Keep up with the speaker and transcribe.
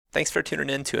Thanks for tuning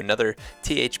in to another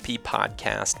THP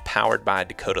podcast powered by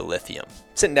Dakota Lithium.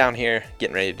 Sitting down here,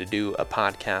 getting ready to do a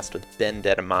podcast with Ben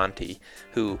Dettamanti,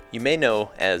 who you may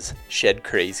know as Shed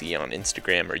Crazy on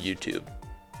Instagram or YouTube.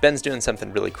 Ben's doing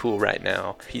something really cool right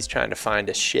now. He's trying to find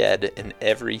a shed in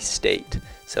every state.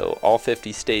 So all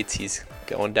 50 states, he's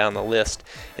going down the list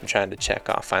and trying to check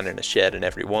off finding a shed in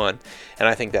every one. And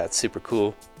I think that's super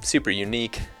cool, super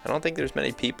unique. I don't think there's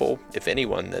many people, if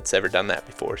anyone, that's ever done that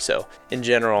before. So in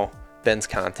general, Ben's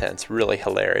content's really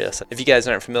hilarious. If you guys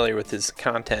aren't familiar with his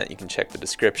content, you can check the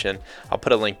description. I'll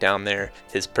put a link down there.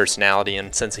 His personality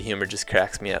and sense of humor just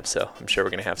cracks me up, so I'm sure we're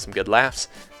going to have some good laughs.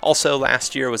 Also,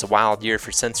 last year was a wild year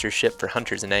for censorship for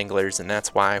hunters and anglers, and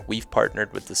that's why we've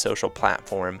partnered with the social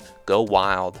platform Go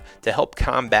Wild to help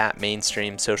combat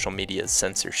mainstream social media's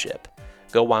censorship.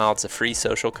 Go Wild's a free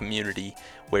social community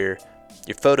where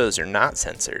your photos are not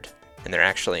censored, and they're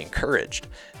actually encouraged.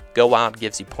 Go Wild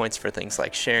gives you points for things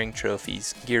like sharing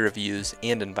trophies, gear reviews,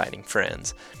 and inviting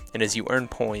friends. And as you earn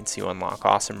points, you unlock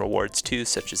awesome rewards too,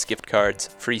 such as gift cards,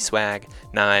 free swag,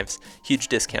 knives, huge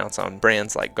discounts on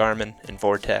brands like Garmin and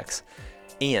Vortex.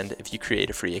 And if you create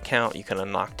a free account, you can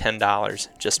unlock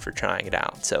 $10 just for trying it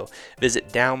out. So visit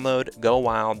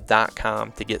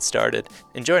downloadgowild.com to get started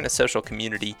and join a social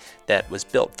community that was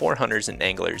built for hunters and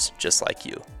anglers just like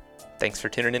you. Thanks for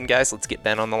tuning in, guys. Let's get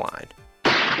Ben on the line.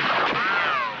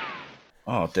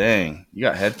 Oh, dang. You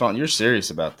got headphones? You're serious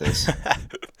about this.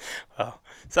 Well,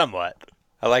 somewhat.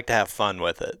 I like to have fun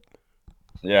with it.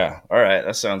 Yeah. All right.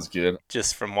 That sounds good.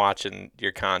 Just from watching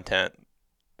your content,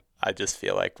 I just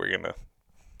feel like we're going to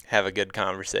have a good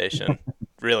conversation.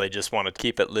 Really just want to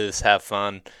keep it loose, have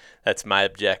fun. That's my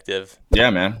objective.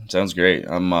 Yeah, man. Sounds great.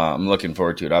 I'm looking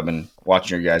forward to it. I've been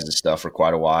watching your guys' stuff for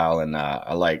quite a while, and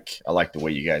I like the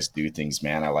way you guys do things,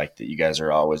 man. I like that you guys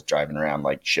are always driving around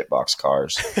like shitbox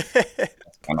cars.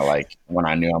 Kind of like when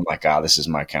I knew, I'm like, this is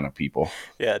my kind of people.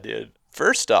 Yeah, dude.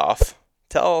 First off,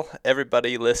 tell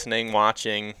everybody listening,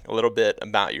 watching a little bit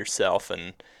about yourself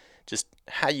and just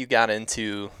how you got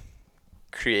into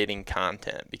creating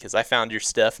content, because I found your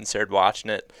stuff and started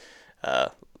watching it.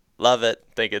 Love it.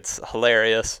 Think it's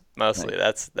hilarious. Mostly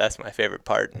that's my favorite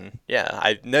part. And yeah,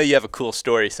 I know you have a cool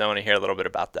story, so I want to hear a little bit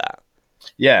about that.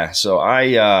 Yeah. So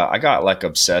I got like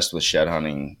obsessed with shed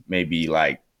hunting maybe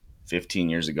like 15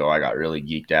 years ago. I got really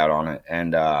geeked out on it,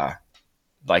 and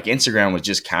like Instagram was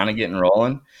just kind of getting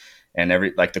rolling. And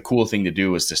the cool thing to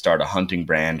do was to start a hunting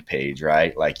brand page,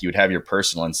 right? Like you would have your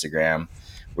personal Instagram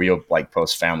where you'll like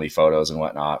post family photos and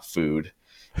whatnot, food.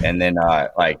 And then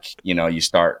you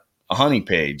start a hunting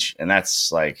page, and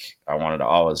that's like, I wanted to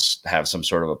always have some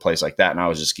sort of a place like that. And I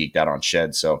was just geeked out on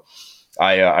sheds. So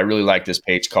I really like this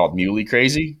page called Muley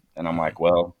Crazy. And I'm like,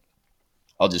 well,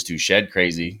 I'll just do Shed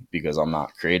Crazy because I'm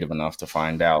not creative enough to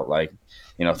find out,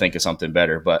 think of something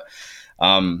better. But,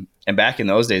 and back in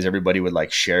those days, everybody would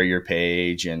like share your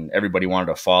page and everybody wanted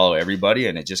to follow everybody.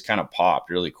 And it just kind of popped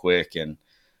really quick. And,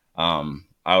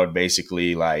 I would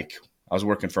basically I was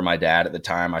working for my dad at the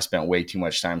time. I spent way too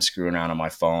much time screwing around on my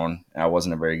phone. I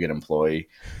wasn't a very good employee.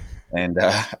 And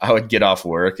I would get off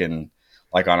work and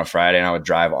like on a Friday, and I would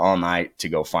drive all night to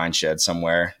go find sheds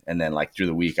somewhere. And then like through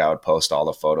the week, I would post all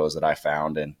the photos that I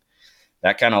found. And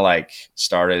that kind of like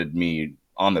started me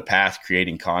on the path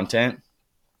creating content.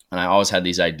 And I always had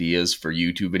these ideas for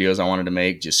YouTube videos I wanted to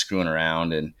make, just screwing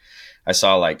around. And I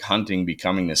saw like hunting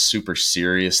becoming this super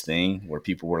serious thing where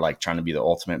people were like trying to be the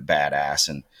ultimate badass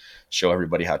and show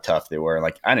everybody how tough they were.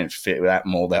 Like I didn't fit that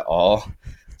mold at all.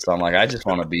 So I'm like, I just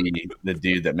want to be the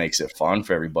dude that makes it fun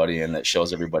for everybody and that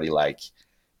shows everybody like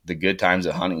the good times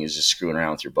of hunting is just screwing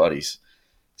around with your buddies.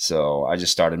 So I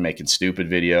just started making stupid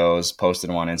videos,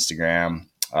 posted them on Instagram.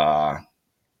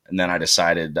 And then I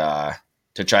decided to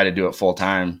try to do it full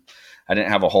time. I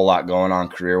didn't have a whole lot going on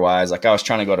career wise. Like I was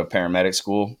trying to go to paramedic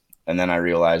school. And then I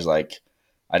realized like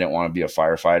I didn't want to be a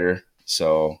firefighter.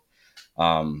 So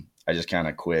I just kind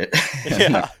of quit.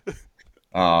 Yeah.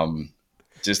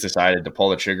 Just decided to pull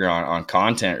the trigger on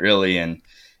content really. And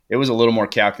it was a little more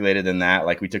calculated than that.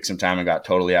 Like we took some time and got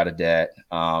totally out of debt.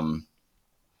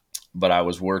 But I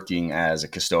was working as a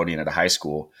custodian at a high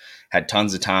school, had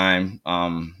tons of time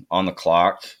on the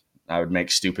clock. I would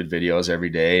make stupid videos every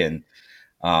day and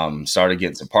started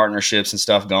getting some partnerships and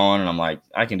stuff going. And I'm like,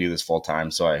 I can do this full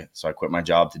time. So I quit my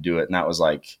job to do it. And that was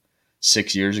like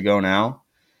 6 years ago now.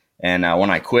 And when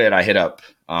I quit, I hit up,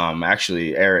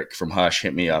 actually Eric from Hush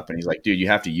hit me up and he's like, dude, you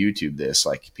have to YouTube this.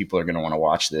 Like people are going to want to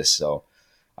watch this. So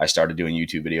I started doing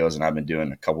YouTube videos and I've been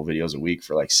doing a couple videos a week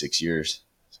for like 6 years.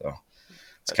 So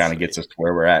it kind of gets us to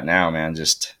where we're at now, man.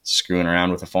 Just screwing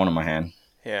around with a phone in my hand.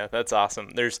 Yeah, that's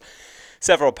awesome. There's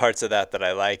several parts of that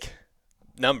I like.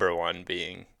 Number one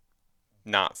being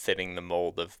not fitting the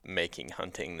mold of making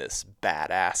hunting this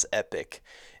badass epic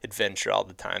adventure all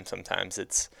the time. Sometimes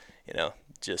it's,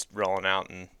 just rolling out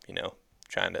and,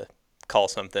 trying to call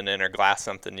something in or glass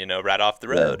something, right off the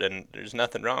Yeah. road. And there's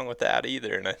nothing wrong with that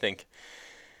either. And I think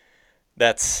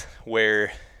that's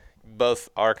where both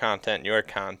our content and your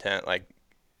content, like,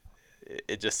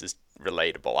 it just is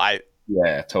relatable.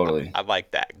 Yeah, totally. I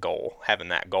like that goal. Having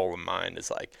that goal in mind is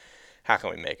like, how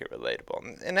can we make it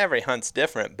relatable? And every hunt's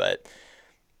different, but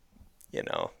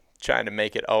trying to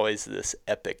make it always this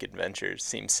epic adventure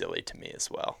seems silly to me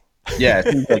as well. Yeah,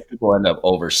 it seems like people end up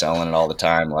overselling it all the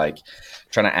time, like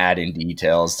trying to add in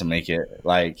details to make it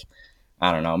like,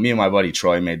 I don't know. Me and my buddy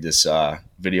Troy made this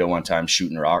video one time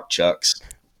shooting rock chucks,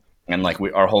 and like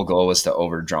our whole goal was to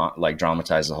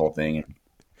dramatize the whole thing.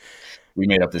 We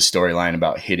made up this storyline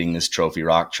about hitting this trophy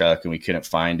rock chuck, and we couldn't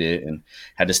find it, and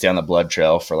had to stay on the blood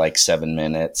trail for like 7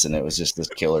 minutes, and it was just this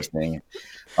killer thing.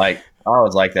 Like I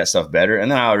always like that stuff better,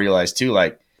 and then I realized too,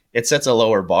 like it sets a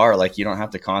lower bar. Like you don't have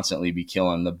to constantly be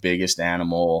killing the biggest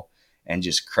animal and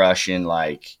just crushing,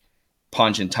 like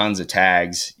punching tons of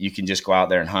tags. You can just go out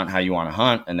there and hunt how you want to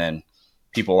hunt, and then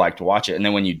people like to watch it. And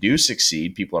then when you do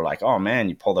succeed, people are like, "Oh man,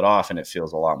 you pulled it off," and it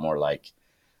feels a lot more like,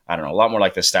 I don't know, a lot more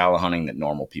like the style of hunting that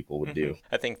normal people would do.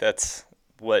 I think that's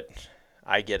what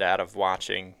I get out of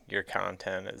watching your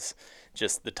content is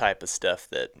just the type of stuff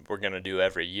that we're going to do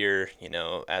every year,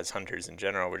 as hunters in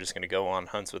general. We're just going to go on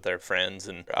hunts with our friends.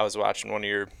 And I was watching one of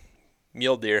your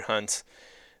mule deer hunts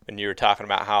and you were talking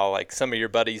about how like some of your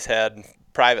buddies had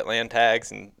private land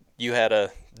tags and you had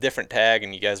a different tag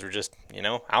and you guys were just,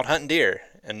 out hunting deer.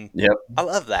 And Yep. I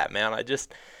love that, man. I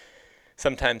just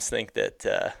sometimes think that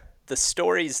the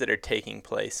stories that are taking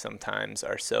place sometimes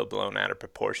are so blown out of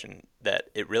proportion that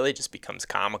it really just becomes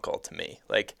comical to me.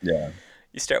 Like, Yeah.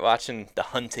 you start watching the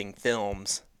hunting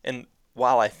films, and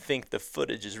while I think the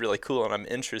footage is really cool and I'm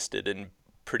interested in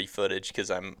pretty footage because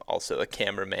I'm also a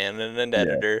cameraman and an Yeah.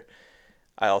 editor,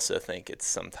 I also think it's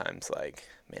sometimes like,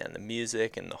 man, the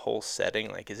music and the whole setting,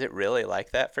 like, is it really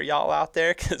like that for y'all out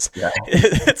there? Because Yeah.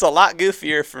 it's a lot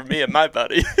goofier for me and my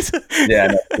buddies. Yeah,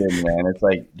 no kidding, man. It's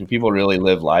like, do people really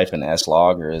live life in S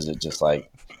log, or is it just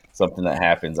like something that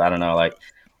happens? I don't know. Like,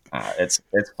 it's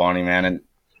funny, man. And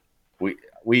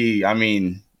I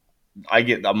mean, I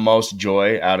get the most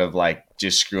joy out of like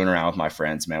just screwing around with my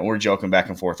friends, man. We're joking back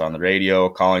and forth on the radio,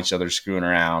 calling each other, screwing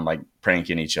around, like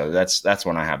pranking each other. That's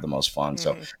when I have the most fun.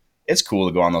 So Mm-hmm. it's cool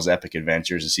to go on those epic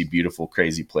adventures and see beautiful,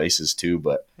 crazy places too.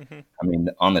 But Mm-hmm. I mean,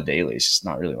 on the daily, it's just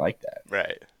not really like that.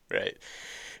 Right, right.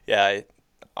 Yeah, I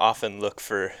often look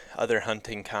for other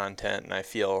hunting content, and I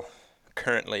feel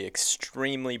currently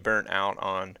extremely burnt out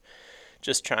on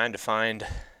just trying to find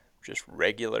just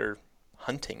regular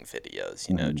hunting videos,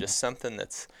 Mhm. just something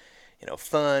that's,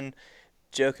 fun,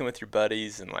 joking with your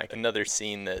buddies. And like another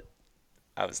scene that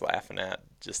I was laughing at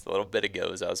just a little bit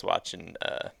ago as I was watching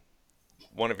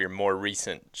one of your more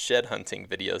recent shed hunting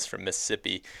videos from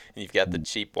Mississippi, and you've got the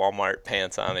cheap Walmart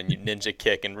pants on and you ninja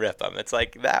kick and rip them. It's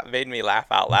like that made me laugh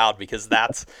out loud because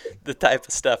that's the type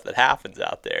of stuff that happens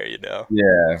out there.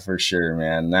 Yeah, for sure,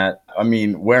 man. I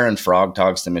mean, wearing frog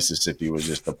togs to Mississippi was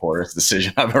just the poorest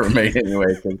decision I've ever made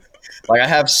anyway. 'Cause, like, I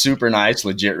have super nice,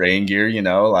 legit rain gear,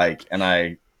 like, and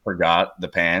I forgot the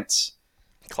pants.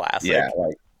 Yeah, Classic.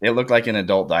 like, it looked like an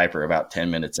adult diaper about 10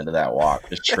 minutes into that walk,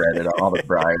 just shredded on all the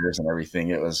briars and everything.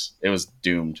 It was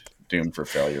doomed for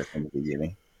failure from the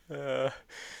beginning. Uh,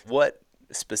 what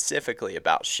specifically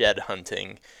about shed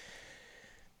hunting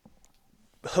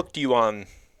hooked you on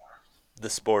the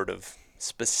sport of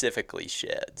specifically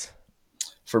sheds?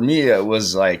 For me, it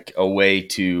was like a way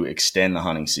to extend the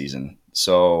hunting season.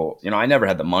 So, I never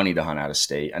had the money to hunt out of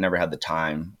state. I never had the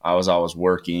time. I was always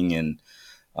working, and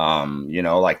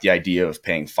like the idea of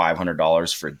paying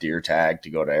 $500 for a deer tag to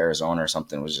go to Arizona or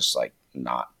something was just like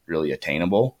not really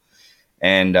attainable.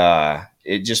 And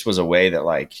it just was a way that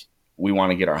like we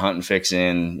want to get our hunting fix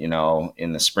in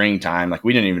the springtime. Like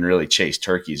we didn't even really chase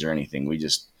turkeys or anything. We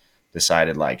just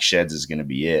decided like sheds is going to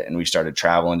be it. And we started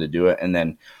traveling to do it. And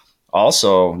then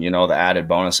also, the added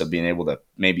bonus of being able to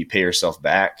maybe pay yourself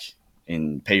back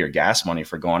and pay your gas money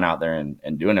for going out there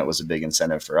and doing it was a big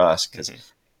incentive for us. Because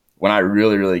when I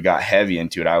really, really got heavy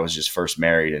into it, I was just first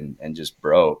married and just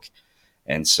broke.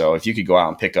 And so if you could go out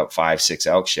and pick up 5-6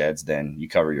 elk sheds, then you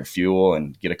cover your fuel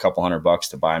and get a couple $100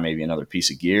 to buy maybe another piece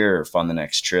of gear or fund the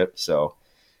next trip. So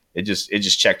it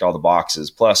just checked all the boxes.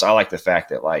 Plus I like the fact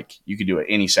that like you could do it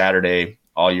any Saturday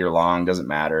all year long. Doesn't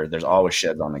matter. There's always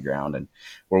sheds on the ground. And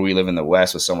where we live in the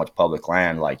West with so much public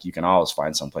land, like you can always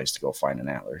find some place to go find an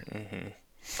antler. Mm-hmm.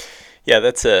 Yeah,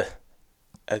 that's a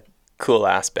cool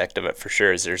aspect of it for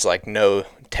sure is there's like no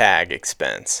tag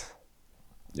expense.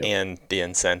 Yep. and the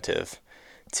incentive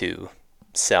to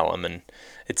sell them. And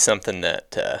it's something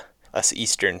that us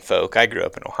Eastern folk, I grew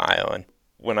up in Ohio, and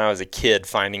when I was a kid,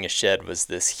 finding a shed was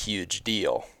this huge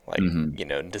deal. Like, Hmm.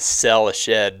 to sell a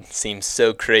shed seems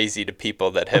so crazy to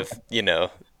people that have,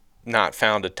 not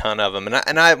found a ton of them.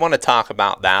 And I want to talk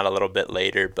about that a little bit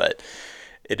later, but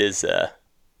it is a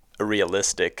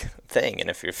realistic thing. And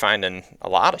if you're finding a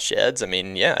lot of sheds, I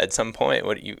mean, yeah, at some point,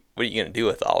 what are you going to do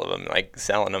with all of them? Like,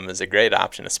 selling them is a great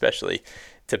option, especially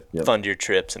to Yep. fund your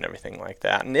trips and everything like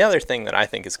that. And the other thing that I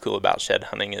think is cool about shed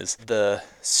hunting is the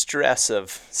stress of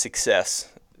success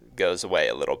goes away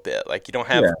a little bit. Like, you don't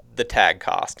Yeah. have the tag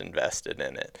cost invested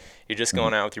in it. You're just Mhm.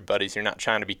 going out with your buddies. You're not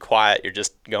trying to be quiet. You're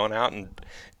just going out and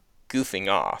goofing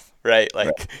off, right? Right.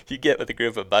 Like, you get with a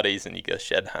group of buddies and you go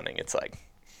shed hunting. It's like,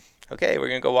 okay, we're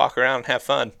gonna go walk around and have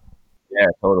fun. Yeah,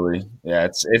 totally. Yeah,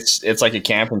 it's like a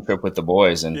camping trip with the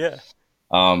boys, and Yeah.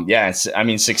 yeah, I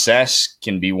mean, success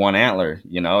can be one antler.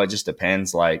 It just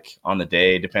depends, like on the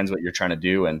day, depends what you're trying to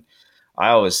do. And I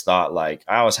always thought, like,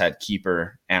 I always had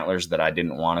keeper antlers that I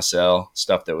didn't want to sell,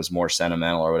 stuff that was more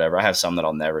sentimental or whatever. I have some that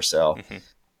I'll never sell.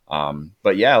 Hmm.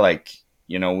 But yeah, like,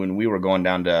 when we were going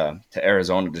down to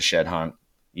Arizona to shed hunt,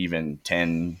 even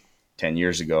 10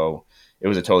 years ago, it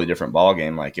was a totally different ball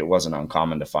game. Like, it wasn't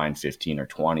uncommon to find 15 or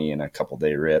 20 in a couple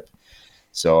day rip.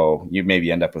 So you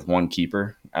maybe end up with one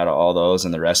keeper out of all those,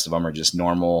 and the rest of them are just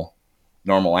normal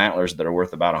antlers that are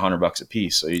worth about $100 a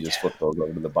piece. So you just Yeah, flip those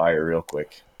over to the buyer real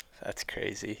quick. that's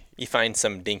crazy. You find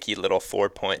some dinky little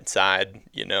 4-point side,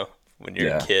 when you're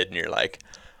a Yeah. kid and you're like,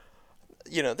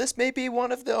 this may be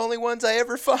one of the only ones I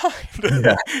ever find.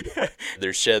 Yeah.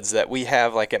 There's sheds that we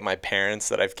have, like at my parents',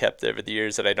 that I've kept over the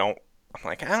years that I'm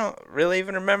like, I don't really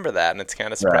even remember that. And it's kind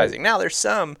of Right. surprising. Now, there's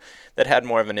some that had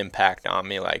more of an impact on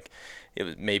me. Like,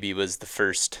 maybe it was the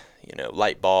first,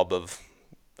 light bulb of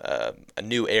a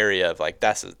new area of like,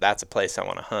 that's a place I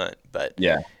want to hunt. But,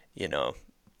 Yeah. you know,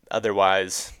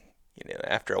 otherwise,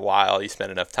 after a while, you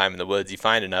spend enough time in the woods, you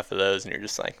find enough of those, and you're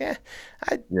just like,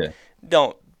 I Yeah.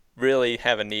 don't really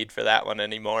have a need for that one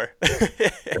anymore.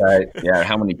 Right. Yeah.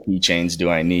 How many keychains do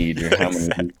I need, or how many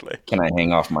Exactly. can I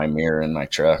hang off my mirror in my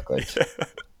truck? Like,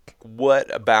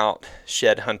 What about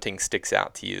shed hunting sticks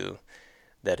out to you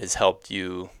that has helped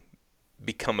you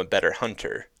become a better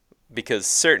hunter? Because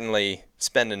certainly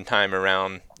spending time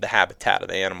around the habitat of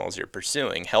the animals you're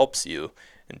pursuing helps you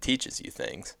and teaches you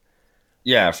things.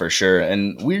 yeah, for sure.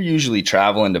 And we're usually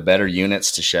traveling to better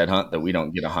units to shed hunt that we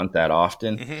don't get to hunt that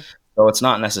often. Hmm. So it's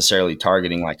not necessarily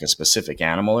targeting like a specific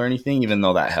animal or anything, even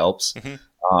though that helps. Hmm.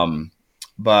 Um,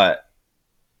 but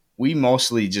we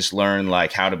mostly just learn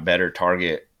like how to better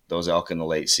target those elk in the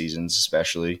late seasons,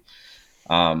 especially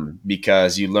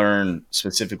because you learn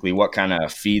specifically what kind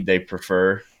of feed they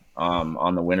prefer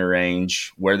on the winter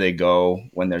range, where they go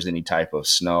when there's any type of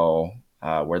snow,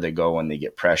 where they go when they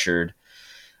get pressured.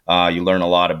 You learn a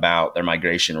lot about their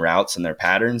migration routes and their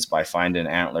patterns by finding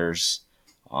antlers.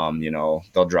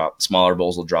 They'll drop, smaller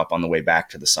bulls will drop on the way back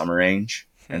to the summer range.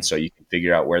 Hmm. And so you can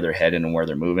figure out where they're heading and where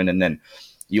they're moving. And then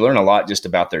you learn a lot just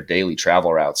about their daily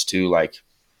travel routes too. Like,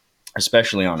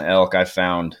 especially on elk, I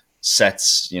found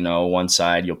sets, one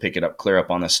side you'll pick it up clear up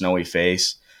on the snowy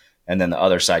face, and then the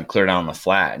other side clear down the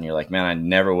flat. And you're like, man, I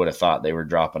never would have thought they were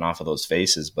dropping off of those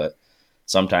faces, but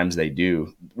sometimes they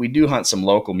do. We do hunt some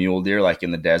local mule deer, like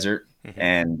in the desert, Hmm.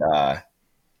 and a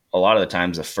lot of the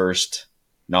times the first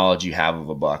knowledge you have of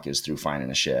a buck is through finding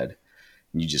a shed.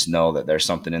 You just know that there's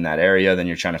something in that area. Then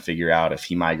you're trying to figure out if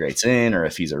he migrates in or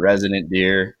if he's a resident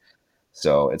deer.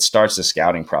 So it starts the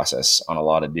scouting process on a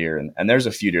lot of deer. And there's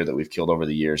a few deer that we've killed over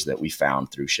the years that we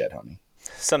found through shed hunting.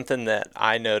 Something that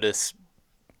I notice,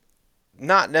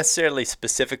 not necessarily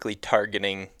specifically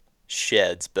targeting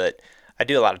sheds, but I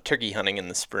do a lot of turkey hunting in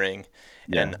the spring,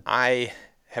 Yeah. and I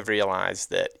have realized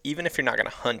that even if you're not going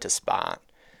to hunt a spot,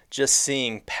 just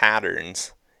seeing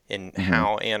patterns in Hmm.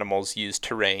 how animals use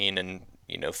terrain and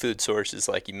food sources,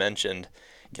 like you mentioned,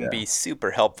 can Yeah. be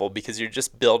super helpful because you're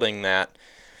just building that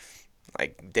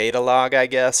like data log, I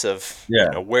guess, of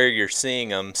Yeah. where you're seeing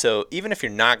them. So even if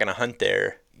you're not going to hunt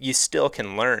there, you still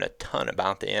can learn a ton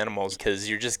about the animals because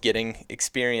you're just getting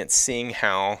experience seeing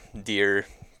how deer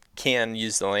can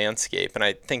use the landscape. And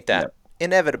I think Yeah. that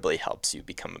inevitably helps you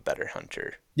become a better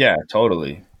hunter. Yeah,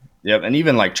 totally. Yep. And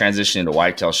even like transitioning to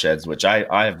whitetail sheds, which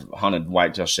I've hunted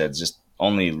whitetail sheds just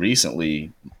only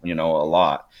recently, a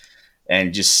lot.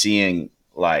 And just seeing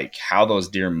like how those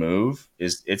deer move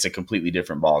it's a completely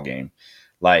different ball game.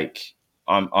 Like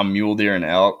on mule deer and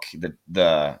elk,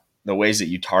 the ways that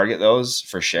you target those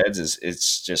for sheds is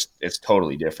it's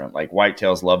totally different. Like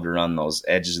whitetails love to run those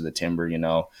edges of the timber,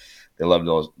 They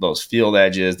love those field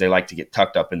edges. They like to get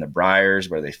tucked up in the briars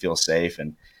where they feel safe.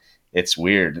 And it's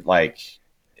weird. Like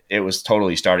it was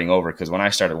totally starting over because when I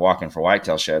started walking for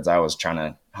whitetail sheds, I was trying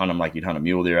to hunt them like you'd hunt a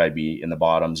mule deer. I'd be in the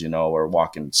bottoms, or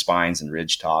walking spines and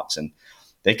ridge tops, and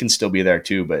they can still be there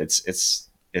too, but it's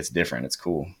different. It's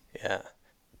cool. Yeah.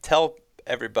 Tell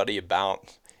everybody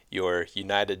about your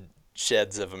United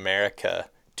Sheds of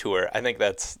America tour. I think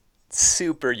that's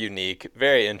super unique,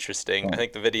 very interesting. I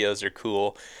think the videos are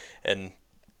cool. And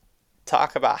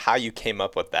talk about how you came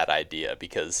up with that idea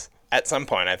because at some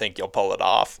point I think you'll pull it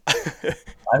off.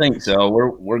 I think so.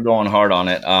 We're going hard on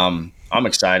it. I'm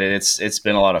excited. It's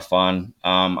been a lot of fun.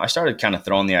 I started kind of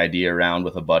throwing the idea around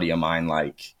with a buddy of mine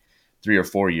like 3 or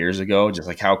 4 years ago, just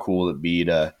like how cool it'd be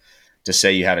to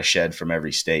say you had a shed from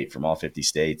every state, from all 50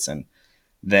 states. And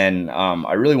then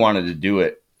I really wanted to do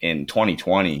it in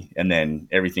 2020, and then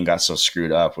everything got so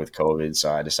screwed up with COVID,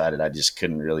 so I decided I just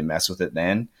couldn't really mess with it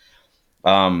then.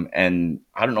 And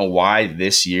I don't know why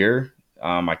this year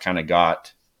I kind of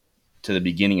got to the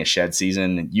beginning of shed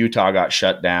season. Utah got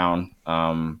shut down.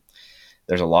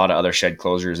 There's a lot of other shed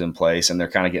closures in place, and they're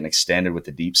kind of getting extended with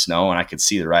the deep snow. And I could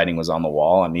see the writing was on the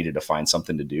wall. I needed to find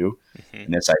something to do. Mm-hmm.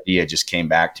 And this idea just came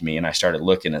back to me, and I started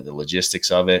looking at the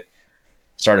logistics of it,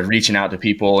 started reaching out to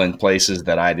people in places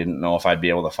that I didn't know if I'd be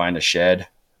able to find a shed.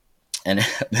 And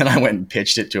then I went and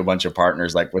pitched it to a bunch of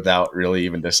partners, like without really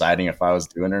even deciding if I was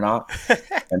doing it or not.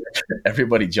 And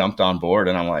everybody jumped on board,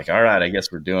 and I'm like, all right, I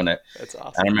guess we're doing it. That's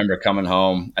awesome. I remember coming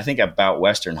home, I think about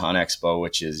Western Hunt Expo,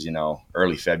 which is,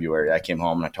 early February. I came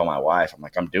home and I told my wife, I'm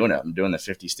like, I'm doing it. I'm doing the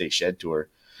 50 state shed tour.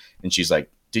 And she's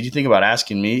like, did you think about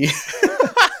asking me?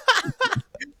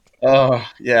 Oh,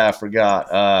 yeah, I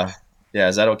forgot. Yeah,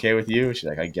 is that okay with you? She's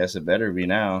like, I guess it better be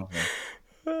now.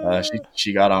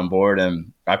 She got on board,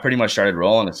 and I pretty much started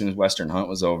rolling as soon as Western Hunt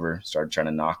was over. Started trying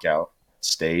to knock out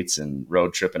states and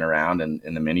road tripping around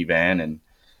in the minivan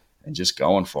and just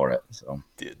going for it. So,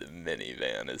 dude, the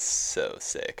minivan is so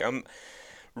sick. I'm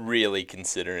really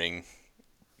considering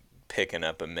picking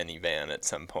up a minivan at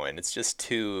some point. It's just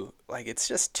too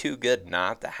good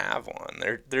not to have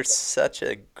one. They're such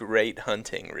a great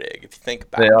hunting rig if you think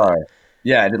about they it. are.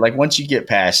 Yeah, like once you get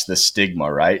past the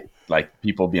stigma, right? Like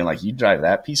people being like, you drive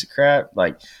that piece of crap.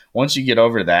 Like once you get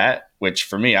over that, which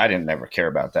for me, I didn't ever care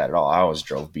about that at all. I always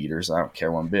drove beaters. I don't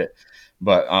care one bit.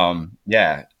 But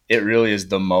yeah, it really is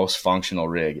the most functional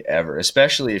rig ever,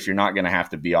 especially if you're not going to have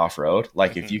to be off road.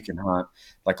 Like if you can hunt,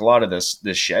 like a lot of this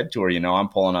shed tour, I'm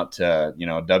pulling up to,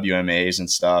 WMAs and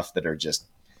stuff that are just,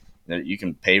 that you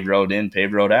can pave road in,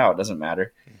 pave road out. Doesn't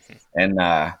matter. And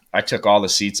I took all the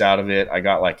seats out of it. I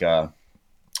got like a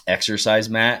exercise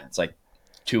mat. It's like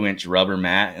 2-inch rubber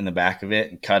mat in the back of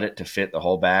it and cut it to fit the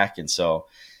whole back. And so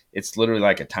it's literally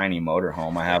like a tiny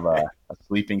motorhome. I have a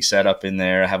sleeping setup in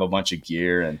there. I have a bunch of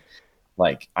gear, and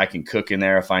like I can cook in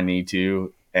there if I need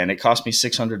to. And it cost me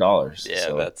 $600. Yeah,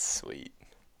 so that's sweet.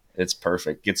 it's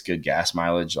perfect. Gets good gas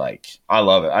mileage. Like I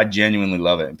love it. I genuinely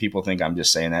love it. And people think I'm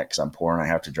just saying that because I'm poor and I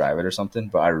have to drive it or something.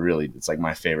 But it's like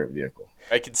my favorite vehicle.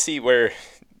 I could see where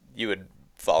you would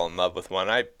fall in love with one.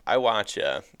 I watch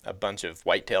a bunch of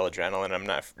Whitetail Adrenaline. I'm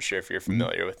not sure if you're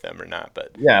familiar with them or not,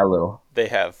 but Yeah, a little. they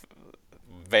have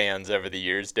vans over the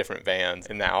years, different vans,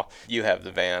 and now you have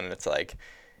the van, and it's like,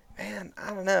 man,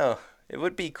 I don't know. It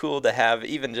would be cool to have,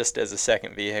 even just as a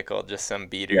second vehicle, just some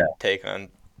beater Yeah. to take on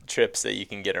trips that you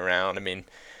can get around. I mean,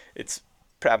 it's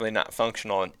probably not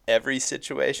functional in every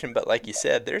situation, but like you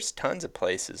said, there's tons of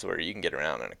places where you can get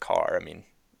around in a car. I mean,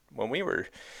 when we were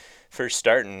first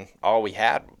starting, all we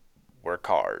had were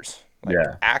cars, like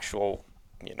Yeah. actual,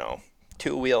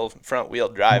 two-wheel, front-wheel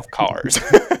drive cars.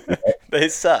 They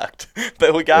sucked,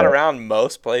 but we got Yeah. around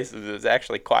most places. It was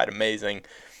actually quite amazing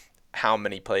how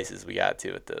many places we got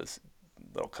to with those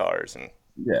little cars. And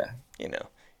Yeah.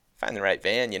 find the right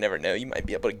van, you never know. You might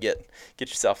be able to get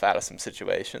yourself out of some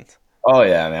situations. Oh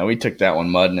yeah, man. We took that one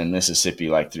mudding in Mississippi,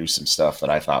 like through some stuff that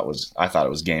I thought it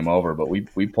was game over, but we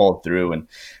pulled through. And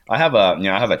I have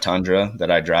a Tundra that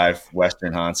I drive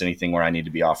Western hunts, anything where I need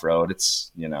to be off road.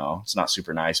 It's it's not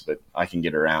super nice, but I can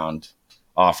get around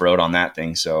off road on that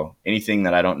thing. So anything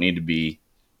that I don't need to be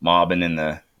mobbing in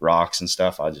the rocks and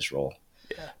stuff, I just roll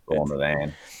in the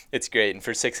van. It's great. And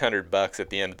for $600 at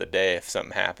the end of the day, if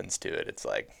something happens to it, it's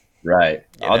like, Right.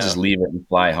 I'll just leave it and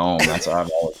fly home. That's how I've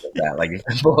always did that. Like if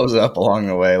it blows up along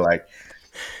the way, like,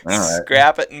 all right.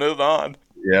 scrap it and move on.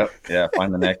 Yep. Yeah.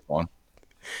 Find the next one.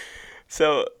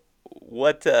 So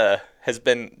what has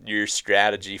been your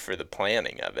strategy for the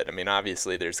planning of it? I mean,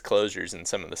 obviously there's closures and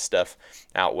some of the stuff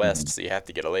out west, so you have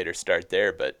to get a later start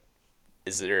there, but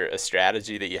is there a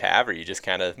strategy that you have, or are you just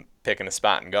kind of picking a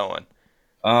spot and going?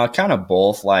 Kind of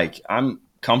both. Like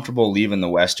comfortable leaving the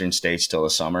western states till the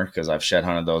summer because I've shed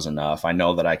hunted those enough. I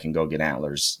know that I can go get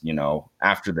antlers,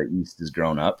 after the east has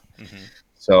grown up. Mm-hmm.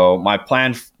 So my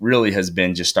plan really has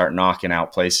been just start knocking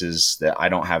out places that I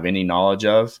don't have any knowledge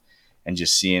of and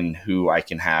just seeing who I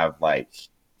can have like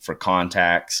for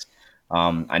contacts.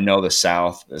 I know the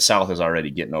South is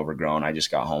already getting overgrown. I just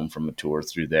got home from a tour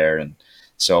through there. And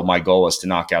so my goal is to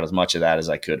knock out as much of that as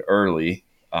I could early.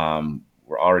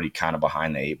 We're already kind of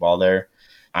behind the 8 ball there.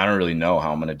 I don't really know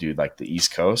how I'm going to do like the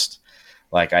East Coast.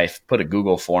 Like I put a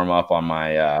Google form up on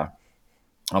my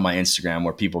Instagram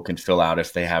where people can fill out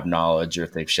if they have knowledge or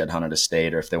if they've shed hunted a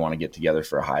state or if they want to get together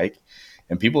for a hike.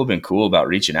 And people have been cool about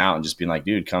reaching out and just being like,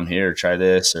 dude, come here, try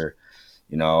this, or,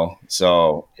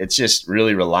 so it's just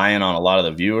really relying on a lot of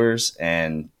the viewers.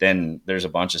 And then there's a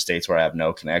bunch of states where I have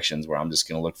no connections where I'm just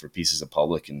going to look for pieces of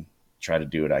public and try to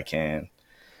do what I can.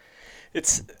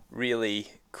 It's really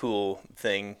cool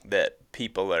thing that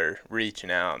people are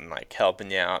reaching out and like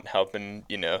helping you out, helping,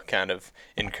 kind of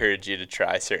encourage you to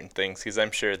try certain things. Because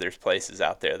I'm sure there's places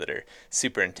out there that are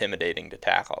super intimidating to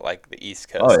tackle, like the East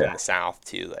Coast and the South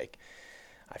too. Like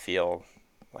I feel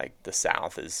like the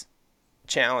South is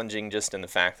challenging just in the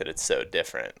fact that it's so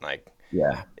different. Like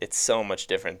it's so much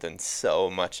different than so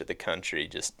much of the country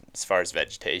just as far as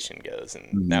vegetation goes,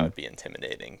 and that would be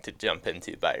intimidating to jump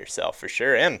into by yourself for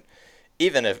sure. And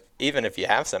even if you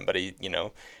have somebody,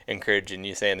 encouraging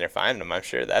you, saying they're finding them, I'm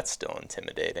sure that's still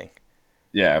intimidating.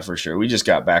 Yeah, for sure. We just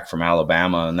got back from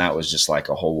Alabama, and that was just like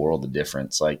a whole world of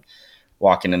difference. Like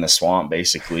walking in the swamp,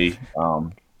 basically,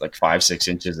 like 5-6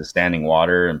 inches of standing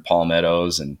water and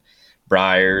palmettos and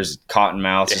briars,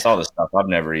 cottonmouths, just all this stuff I've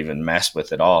never even messed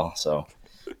with at all. So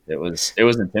it was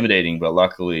intimidating, but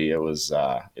luckily it was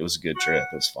a good trip.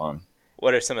 It was fun.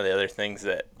 What are some of the other things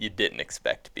that you didn't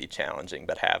expect to be challenging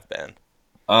but have been?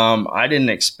 I didn't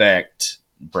expect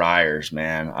briars,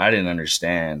 man. I didn't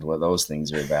understand what those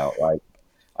things are about. Like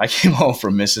I came home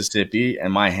from Mississippi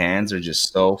and my hands are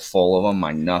just so full of them,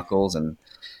 my knuckles and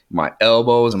my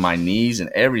elbows and my knees and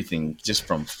everything just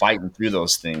from fighting through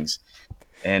those things.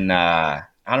 And I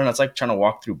don't know, it's like trying to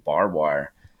walk through barbed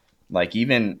wire.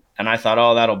 And I thought,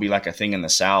 oh, that'll be like a thing in the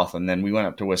South. And then we went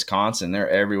up to Wisconsin. They're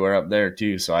everywhere up there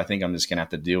too. So I think I'm just going to have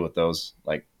to deal with those.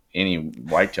 Like any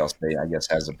whitetail state, I guess,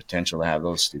 has the potential to have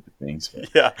those stupid things. But,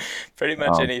 yeah, pretty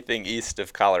much anything east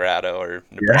of Colorado or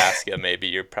Nebraska, maybe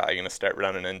you're probably going to start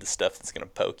running into stuff that's going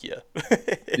to poke you.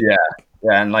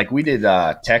 Yeah. And like we did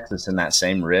Texas in that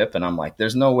same rip. And I'm like,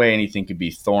 there's no way anything could be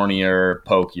thornier,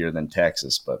 pokier than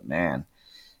Texas. But man,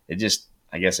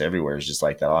 I guess everywhere is just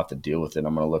like that. I'll have to deal with it.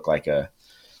 I'm going to look like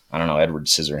Edward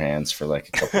Scissorhands for like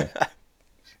a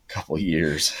couple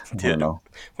years. Dude, I don't know.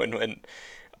 When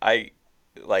I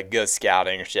like go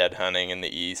scouting or shed hunting in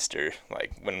the East, or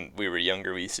like when we were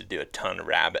younger, we used to do a ton of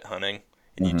rabbit hunting,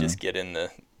 and you just get in the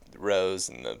rose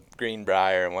and the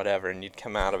greenbrier and whatever, and you'd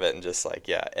come out of it and just like,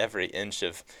 every inch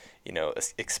of,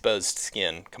 exposed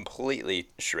skin completely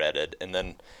shredded. And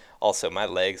then also my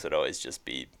legs would always just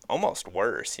be almost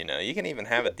worse. You can even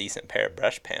have a decent pair of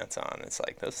brush pants on. It's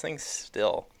like those things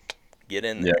still get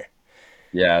in there.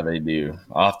 Yeah, they do.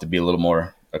 I'll have to be a little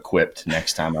more equipped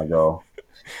next time I go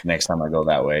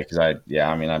that way. Cause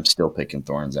I'm still picking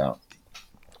thorns out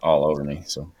all over me.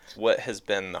 So what has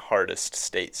been the hardest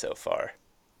state so far?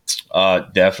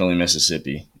 Definitely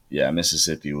Mississippi. Yeah.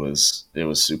 Mississippi was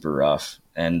super rough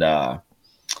and,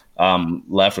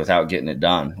 left without getting it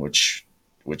done, which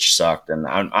sucked. And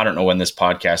I don't know when this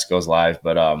podcast goes live,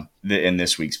 but in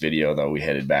this week's video, though, we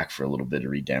headed back for a little bit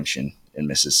of redemption in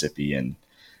Mississippi, and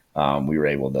we were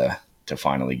able to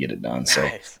finally get it done. Nice. So,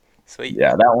 sweet.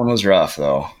 Yeah, that one was rough,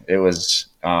 though. It was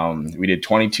we did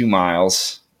 22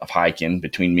 miles of hiking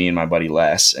between me and my buddy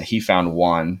Les. He found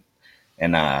one,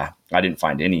 and I didn't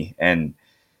find any. And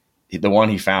the one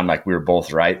he found, like we were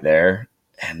both right there.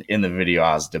 And in the video,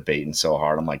 I was debating so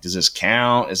hard. I'm like, does this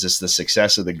count? Is this the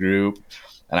success of the group?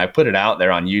 And I put it out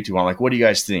there on YouTube. I'm like, what do you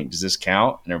guys think? Does this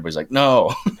count? And everybody's like,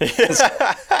 no.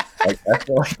 Like, I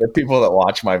feel like the people that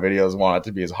watch my videos want it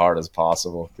to be as hard as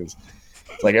possible, because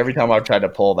it's like every time I've tried to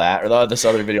pull that or this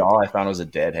other video, all I found was a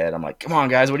dead head. I'm like, come on,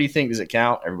 guys, what do you think? Does it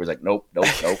count? Everybody's like, nope.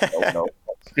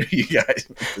 Screw you guys.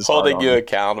 Holding you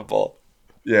accountable.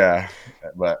 Yeah,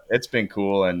 but it's been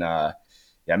cool. And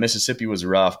Mississippi was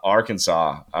rough.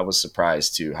 Arkansas, I was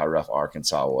surprised too how rough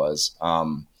Arkansas was.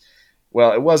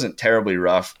 Well, it wasn't terribly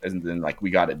rough, and then like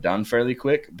we got it done fairly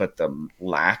quick, but the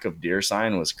lack of deer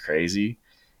sign was crazy.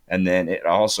 And then it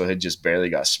also had just barely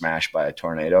got smashed by a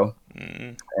tornado,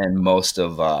 and most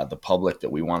of the public that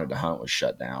we wanted to hunt was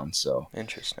shut down. So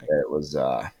interesting. It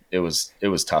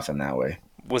was tough in that way.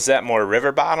 Was that more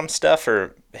river bottom stuff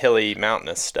or hilly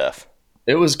mountainous stuff?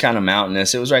 It was kind of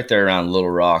mountainous. It was right there around Little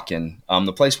Rock, and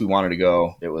the place we wanted to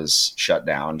go, it was shut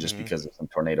down just because of some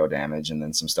tornado damage and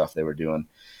then some stuff they were doing.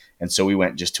 And so we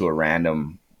went just to a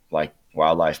random like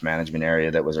wildlife management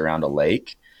area that was around a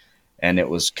lake, and it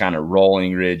was kind of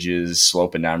rolling ridges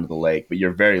sloping down to the lake. But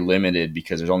you're very limited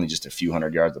because there's only just a few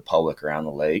hundred yards of public around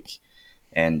the lake.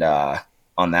 And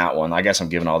on that one, I guess I'm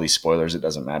giving all these spoilers. It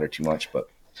doesn't matter too much, but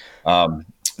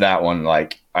that one,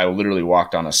 like I literally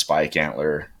walked on a spike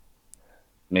antler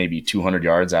maybe 200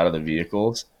 yards out of the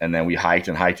vehicles, and then we hiked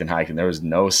and hiked and hiked, and there was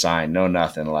no sign, no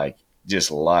nothing, like just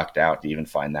lucked out to even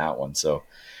find that one. So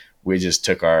we just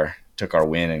took our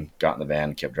win and got in the van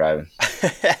and kept driving.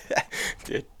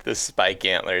 Dude, the spike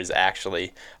antler is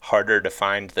actually harder to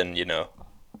find than,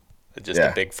 just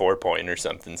a big 4-point or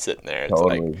something sitting there. It's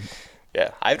Totally.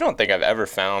 Yeah, I don't think I've ever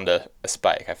found a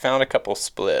spike. I found a couple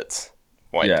splits,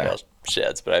 whitetail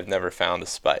sheds, but I've never found a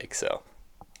spike. So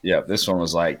yeah, this one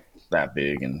was like that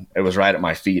big, and it was right at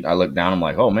my feet. I looked down, I'm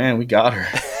like, oh man, we got her.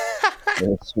 It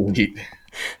was sweet.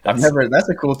 That's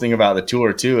the cool thing about the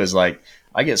tour too, is like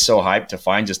I get so hyped to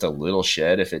find just a little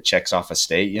shed if it checks off a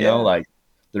state, you know, like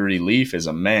the relief is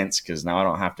immense because now I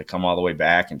don't have to come all the way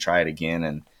back and try it again.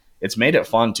 And it's made it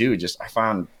fun too. I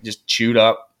found just chewed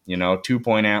up,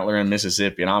 2-point antler in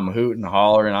Mississippi, and I'm hooting and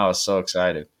hollering. I was so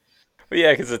excited. Well,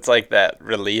 yeah, because it's like that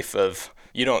relief of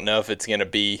you don't know if it's going to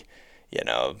be,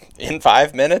 in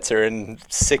 5 minutes or in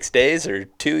 6 days or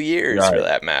 2 years for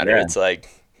that matter. Yeah. It's like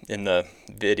in the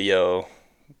video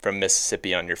from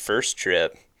Mississippi on your first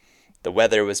trip, the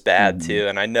weather was bad too.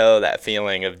 And I know that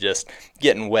feeling of just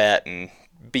getting wet and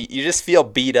you just feel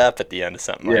beat up at the end of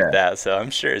something like that. So I'm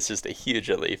sure it's just a huge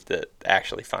relief to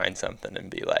actually find something and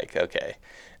be like, okay,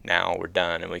 now we're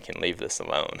done and we can leave this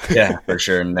alone. Yeah, for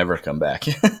sure. And never come back.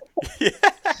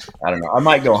 I don't know. I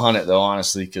might go hunt it though,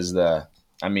 honestly, because the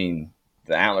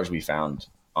antlers we found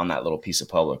on that little piece of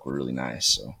public were really nice.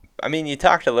 So, you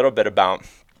talked a little bit about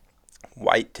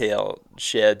whitetail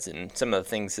sheds and some of the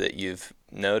things that you've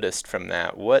noticed from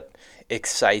that. What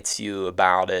excites you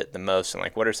about it the most, and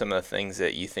like what are some of the things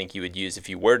that you think you would use if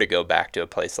you were to go back to a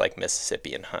place like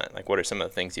Mississippi and hunt? Like what are some of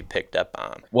the things you picked up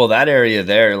on? Well, that area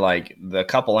there, like the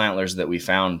couple antlers that we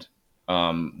found,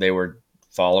 they were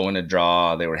following a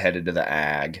draw, they were headed to the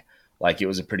ag. Like it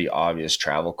was a pretty obvious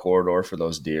travel corridor for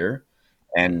those deer,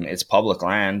 and it's public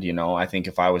land. I think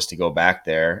if I was to go back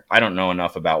there, I don't know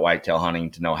enough about whitetail hunting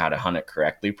to know how to hunt it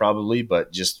correctly probably,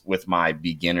 but just with my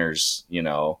beginners,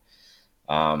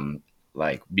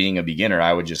 like being a beginner,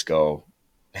 I would just go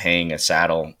hang a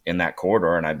saddle in that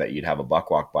corridor, and I bet you'd have a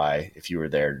buck walk by if you were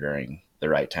there during the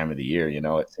right time of the year.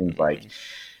 It seems like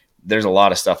there's a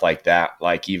lot of stuff like that,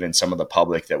 like even some of the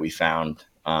public that we found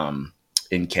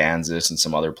in Kansas and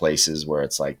some other places where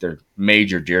it's like they're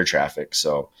major deer traffic.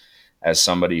 So as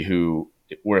somebody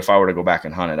where if I were to go back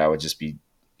and hunt it, I would just be,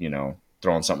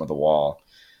 throwing something at the wall.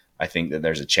 I think that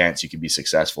there's a chance you could be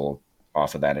successful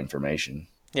off of that information.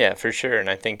 Yeah, for sure. And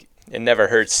I think it never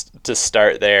hurts to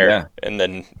start there and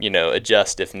then,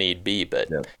 adjust if need be. But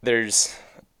there's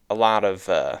a lot of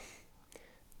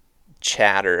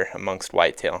chatter amongst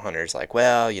whitetail hunters like,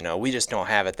 well, we just don't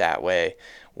have it that way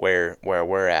where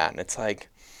we're at. And it's like,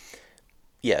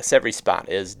 yes, every spot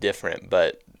is different,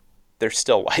 but they're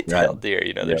still whitetail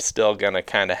deer. They're still going to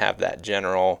kind of have that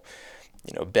general,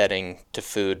 bedding to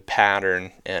food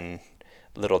pattern and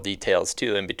little details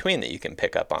too in between that you can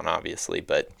pick up on, obviously,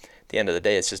 but at the end of the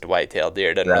day, it's just a white-tailed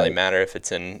deer. It doesn't really matter if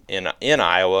it's in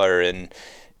Iowa or in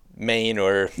Maine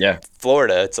or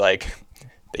Florida. It's like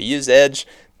they use edge,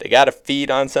 they got to feed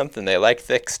on something, they like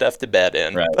thick stuff to bed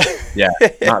in. Right. Yeah,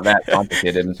 not that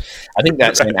complicated. And I think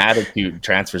that same attitude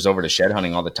transfers over to shed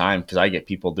hunting all the time, because I get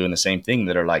people doing the same thing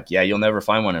that are like, yeah, you'll never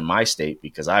find one in my state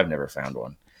because I've never found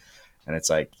one. And it's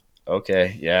like,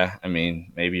 okay, yeah,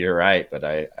 maybe you're right, but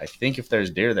I think if there's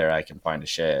deer there, I can find a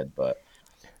shed. But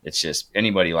it's just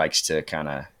anybody likes to kind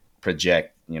of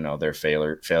project, their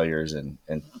failures, and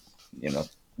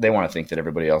they want to think that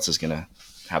everybody else is going to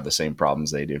have the same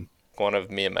problems they do. One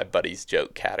of me and my buddies'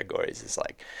 joke categories is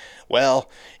like, well,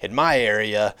 in my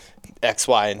area, X,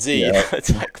 Y, and Z.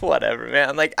 It's like, whatever,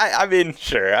 man. Like,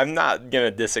 sure, I'm not going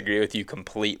to disagree with you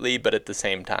completely, but at the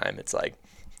same time, it's like,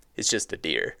 it's just a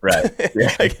deer. Right.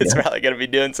 Yeah. It's probably going to be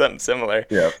doing something similar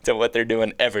to what they're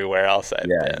doing everywhere else I've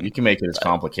been. You can make it as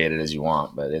complicated as you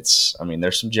want, but there's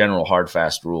some general hard,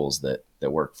 fast rules that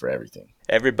work for everything.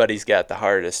 Everybody's got the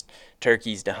hardest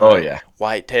turkeys to hunt,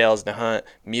 whitetails to hunt,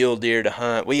 mule deer to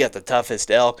hunt. We got the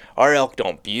toughest elk. Our elk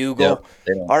don't bugle.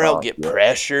 Our elk get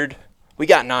pressured. We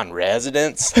got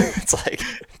non-residents. It's like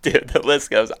Dude, the list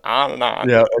goes on and on.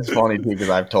 Yeah, it's funny too because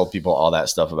I've told people all that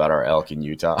stuff about our elk in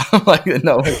Utah. Like,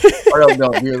 no, our elk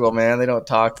don't bugle, man. They don't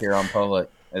talk here on public.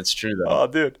 It's true though, Oh,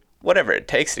 dude. Whatever it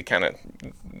takes to kind of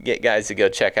get guys to go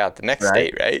check out the next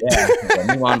right? state, right? Yeah,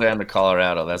 yeah. Move on down to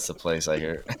Colorado. That's the place I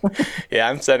hear. Yeah,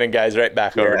 I'm sending guys right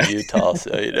back over Yeah. to Utah,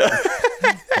 so you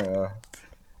know.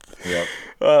 Yep.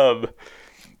 um,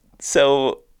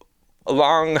 so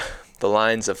along the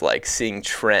lines of like seeing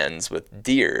trends with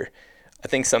deer, I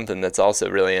think something that's also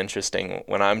really interesting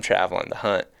when I'm traveling to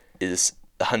hunt is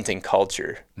the hunting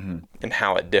culture and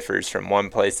how it differs from one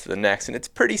place to the next. And it's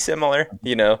pretty similar,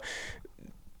 you know.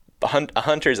 A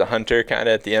hunter's a hunter kind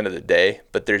of at the end of the day,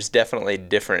 but there's definitely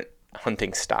different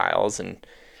hunting styles and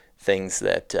things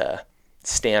that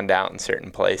stand out in certain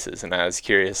places. And I was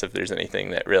curious if there's anything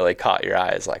that really caught your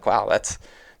eyes, like, wow,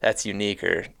 that's unique,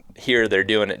 or here they're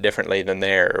doing it differently than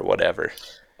there, or whatever.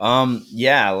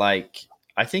 Yeah, like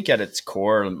I think at its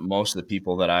core, most of the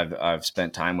people that I've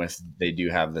spent time with, they do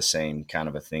have the same kind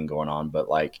of a thing going on. But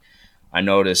like, I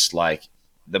noticed like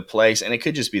the place, and it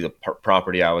could just be the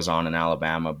property I was on in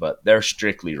Alabama, but they're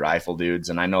strictly rifle dudes,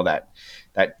 and I know that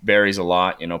that varies a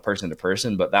lot, you know, person to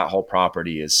person. But that whole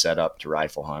property is set up to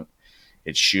rifle hunt.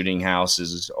 It's shooting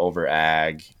houses over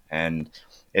ag, and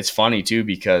it's funny too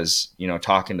because you know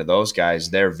talking to those guys,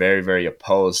 they're very very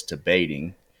opposed to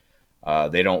baiting.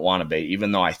 They don't want to bait,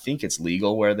 even though I think it's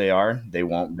legal where they are. They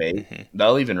won't bait. Mm-hmm.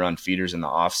 They'll even run feeders in the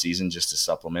off season just to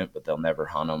supplement, but they'll never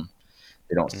hunt them.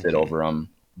 They don't sit Mm-hmm. over them,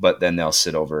 but then they'll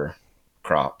sit over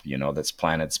crop, you know, that's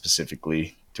planted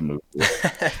specifically to move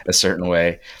a certain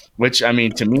way. Which I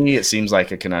mean, to me, it seems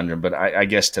like a conundrum, but I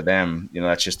guess to them, you know,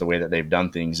 that's just the way that they've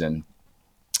done things. And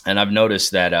I've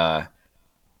noticed that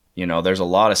you know, there's a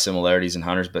lot of similarities in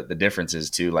hunters, but the difference is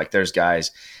too. Like, there's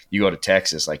guys, you go to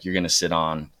Texas, like you're going to sit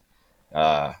on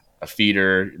a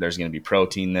feeder. There's going to be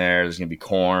protein there. There's going to be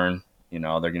corn. You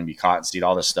know, they're going to be cottonseed,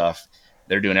 all this stuff.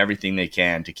 They're doing everything they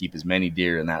can to keep as many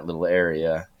deer in that little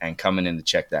area and coming in to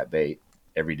check that bait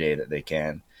every day that they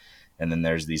can. And then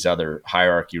there's these other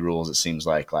hierarchy rules. It seems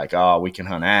like, oh, we can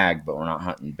hunt ag, but we're not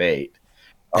hunting bait.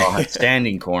 Oh, I'll hunt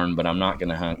standing corn, but I'm not going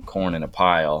to hunt corn in a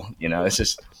pile. You know, it's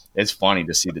just, it's funny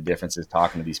to see the differences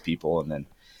talking to these people. And then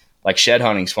like shed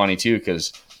hunting's funny too,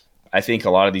 because I think a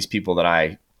lot of these people that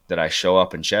I show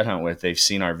up and shed hunt with, they've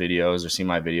seen our videos or seen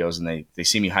my videos, and they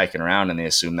see me hiking around and they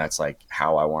assume that's like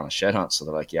how I want to shed hunt. So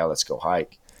they're like, yeah, let's go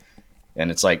hike. And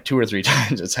it's like 2 or 3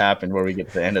 times it's happened where we get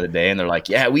to the end of the day and they're like,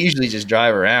 yeah, we usually just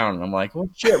drive around. And I'm like, well,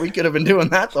 shit, we could have been doing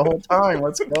that the whole time.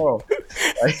 Let's go.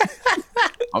 Like,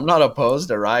 I'm not opposed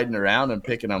to riding around and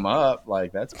picking them up.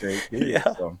 Like, that's great too. Yeah.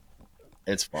 So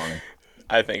it's funny.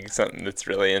 I think something that's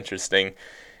really interesting,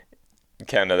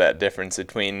 kind of that difference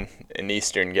between an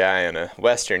Eastern guy and a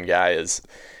Western guy, is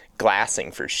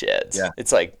glassing for sheds. Yeah.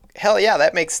 It's like, hell yeah,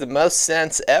 that makes the most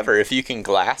sense ever if you can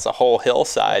glass a whole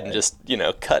hillside and just, you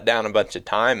know, cut down a bunch of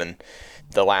time. And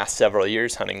the last several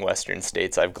years hunting Western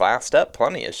states, I've glassed up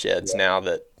plenty of sheds now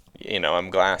that, you know, I'm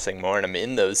glassing more and I'm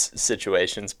in those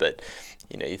situations. But,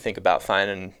 you know, you think about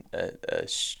finding a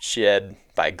shed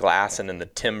by glassing in the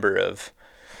timber of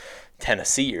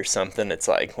Tennessee or something, it's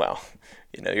like, well,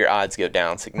 you know, your odds go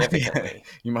down significantly.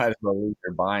 You might as well leave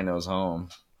your binos home.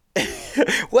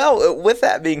 Well, with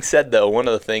that being said, though, one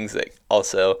of the things that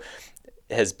also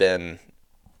has been,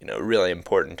 you know, really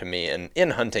important to me in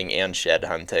hunting and shed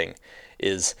hunting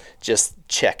is just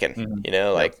checking, you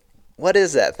know, like, what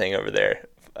is that thing over there?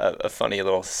 A funny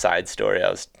little side story. I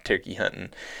was turkey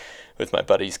hunting with my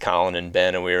buddies Colin and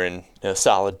Ben, and we were in, you know,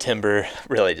 solid timber.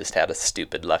 Really just had a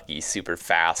stupid lucky, super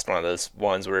fast, one of those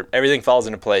ones where everything falls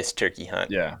into place turkey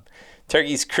hunt. Yeah.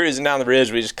 Turkey's cruising down the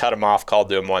ridge. We just cut him off, called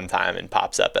to him one time, and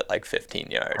pops up at like 15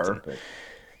 yards. Perfect. And,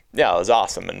 yeah, it was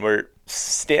awesome. And we're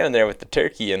standing there with the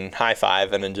turkey and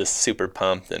high-fiving and just super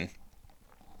pumped. And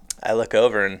I look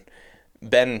over, and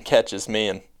Ben catches me,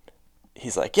 and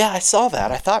he's like, yeah, I saw that.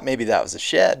 I thought maybe that was a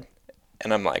shed.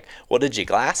 And I'm like, well, did you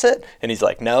glass it? And he's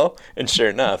like, no. And sure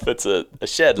enough, it's a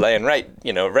shed laying right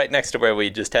next to where we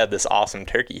just had this awesome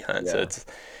turkey hunt. Yeah. So it's,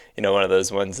 you know, one of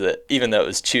those ones that even though it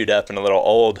was chewed up and a little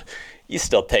old, you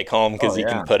still take home because you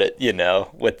can put it, you know,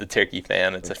 with the turkey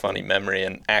fan. It's a funny memory.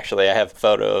 And actually, I have a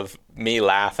photo of me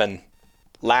laughing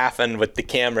with the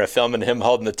camera, filming him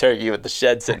holding the turkey with the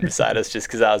shed sitting beside us, just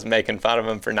because I was making fun of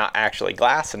him for not actually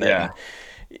glassing it. Yeah.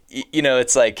 And, you know,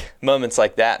 it's like moments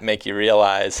like that make you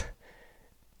realize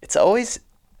it's always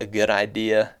a good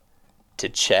idea to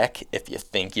check if you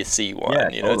think you see one. Yeah,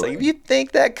 you know, It's like, if you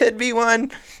think that could be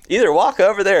one, either walk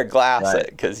over there or glass it,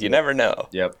 because you never know.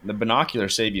 Yep. The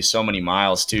binoculars save you so many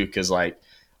miles too, because like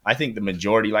I think the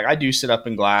majority, like I do sit up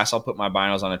in glass. I'll put my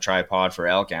binos on a tripod for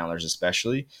elk antlers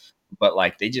especially, but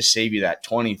like they just save you that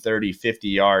 20, 30, 50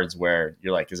 yards where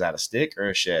you're like, is that a stick or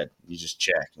a shed? You just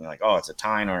check and you're like, oh, it's a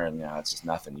tiner, and it's just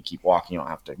nothing. You keep walking, you don't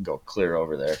have to go clear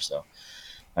over there. So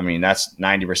I mean, that's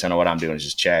 90% of what I'm doing is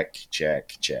just check,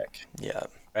 check, check. Yeah.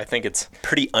 I think it's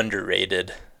pretty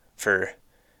underrated for,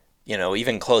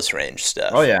 even close range Oh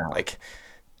stuff. yeah. Like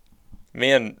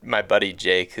me and my buddy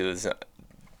Jake, who's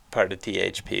part of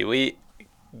THP, we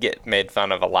get made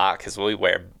fun of a lot because we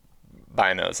wear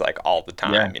binos like all the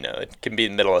time. Yeah. It can be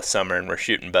the middle of summer and we're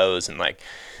shooting bows and like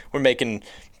we're making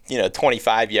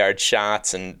 25-yard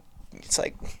shots, and it's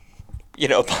like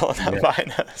pulling out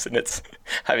binos, and it's,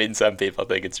 I mean, some people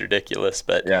think it's ridiculous,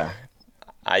 but Yeah.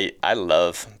 I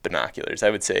love binoculars. I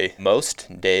would say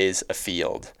most days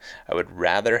afield, I would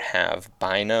rather have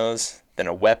binos than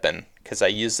a weapon because I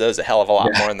use those a hell of a lot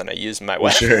more than I use my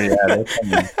weapon. Sure,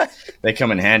 yeah, they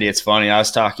come in handy. It's funny. I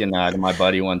was talking to my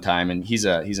buddy one time, and he's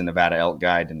a Nevada elk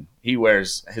guide, and he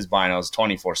wears his binos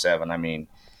 24/7. I mean,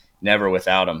 never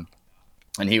without them.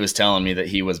 And he was telling me that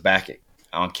he was back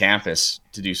on campus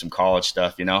to do some college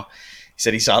stuff. He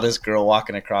said he saw this girl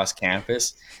walking across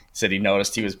campus. He said he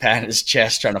noticed he was patting his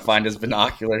chest trying to find his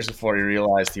binoculars before he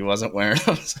realized he wasn't wearing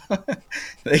them. So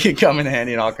they can come in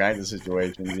handy in all kinds of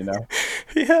situations.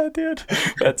 Yeah, dude.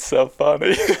 That's so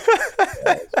funny.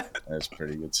 That's a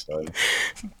pretty good story.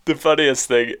 The funniest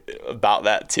thing about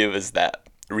that, too, is that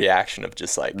reaction of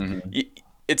just like,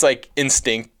 it's like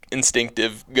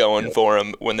instinctive going for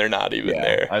them when they're not even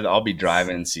there. I'll be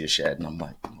driving and see a shed, and I'm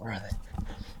like, where are they?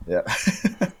 Yeah.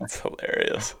 That's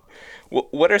hilarious.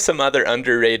 What are some other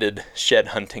underrated shed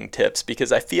hunting tips?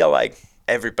 Because I feel like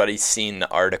everybody's seen the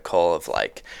article of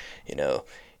like,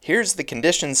 here's the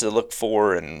conditions to look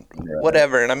for and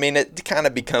whatever. And I mean, it kind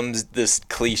of becomes this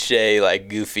cliche, like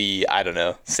goofy, I don't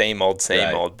know, same old.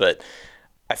 But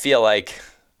I feel like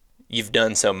you've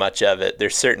done so much of it.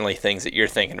 There's certainly things that you're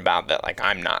thinking about that like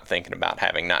I'm not thinking about,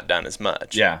 having not done as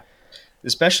much. Yeah.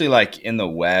 Especially like in the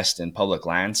West and public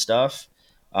land stuff.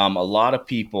 A lot of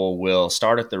people will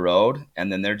start at the road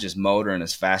and then they're just motoring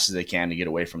as fast as they can to get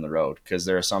away from the road because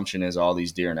their assumption is all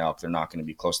these deer and elk, they're not going to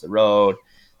be close to the road.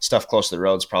 Stuff close to the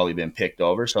road's probably been picked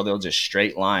over. So they'll just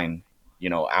straight line,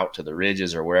 out to the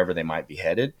ridges or wherever they might be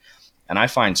headed. And I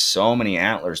find so many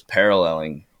antlers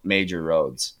paralleling major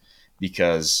roads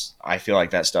because I feel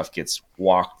like that stuff gets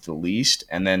walked the least.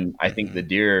 And then I think the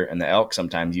deer and the elk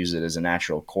sometimes use it as a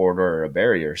natural corridor or a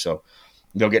barrier. So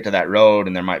they'll get to that road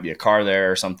and there might be a car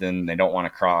there or something they don't want to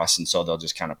cross. And so they'll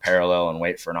just kind of parallel and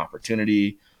wait for an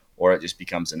opportunity, or it just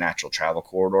becomes a natural travel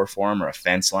corridor for them or a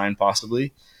fence line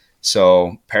possibly.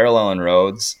 So paralleling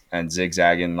roads and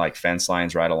zigzagging like fence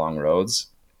lines right along roads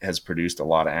has produced a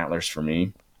lot of antlers for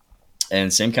me.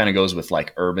 And same kind of goes with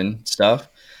like urban stuff.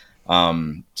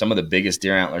 Some of the biggest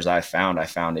deer antlers I found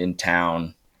in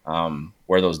town,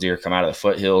 where those deer come out of the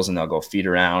foothills and they'll go feed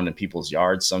around in people's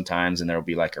yards sometimes. And there'll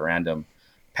be like a random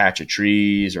patch of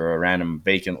trees or a random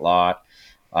vacant lot.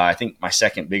 I think my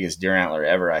second biggest deer antler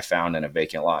ever I found in a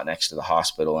vacant lot next to the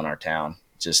hospital in our town,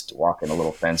 just walking a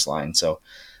little fence line. So,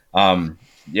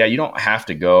 you don't have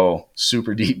to go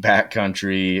super deep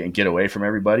backcountry and get away from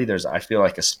everybody. I feel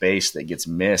like a space that gets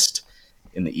missed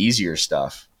in the easier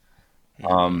stuff.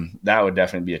 That would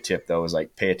definitely be a tip though, is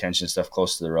like pay attention to stuff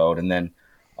close to the road. And then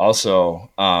also,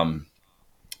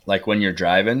 like when you're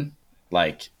driving,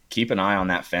 like keep an eye on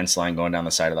that fence line going down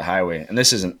the side of the highway. And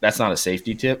that's not a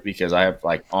safety tip because I have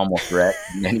like almost wrecked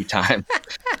many times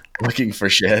looking for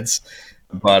sheds.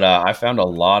 But I found a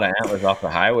lot of antlers off the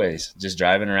highways just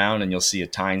driving around, and you'll see a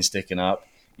tine sticking up.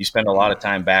 You spend a lot of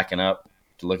time backing up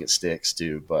to look at sticks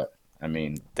too. But I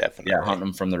mean, definitely, hunting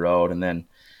them from the road. And then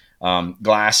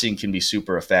glassing can be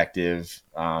super effective.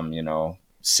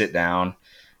 Sit down.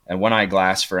 And when I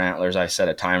glass for antlers, I set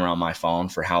a timer on my phone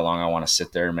for how long I want to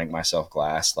sit there and make myself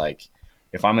glass. Like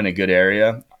if I'm in a good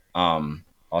area,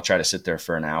 I'll try to sit there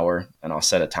for an hour and I'll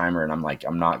set a timer and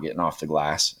I'm not getting off the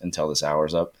glass until this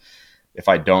hour's up. If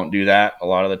I don't do that a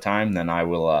lot of the time, then I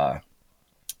will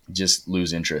just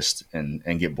lose interest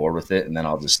and get bored with it. And then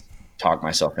I'll just talk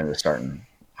myself into starting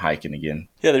hiking again.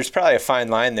 Yeah, there's probably a fine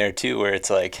line there too, where it's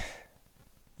like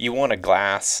you want to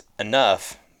glass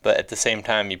enough, but at the same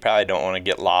time, you probably don't want to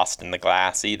get lost in the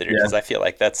glass either. Because I feel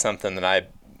like that's something that I,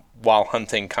 while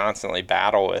hunting, constantly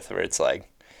battle with, where it's like,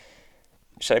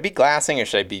 should I be glassing or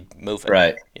should I be moving?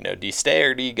 Right. Do you stay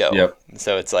or do you go? Yep.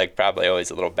 So it's like probably always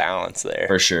a little balance there.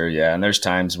 For sure, yeah. And there's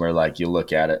times where like you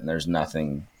look at it and there's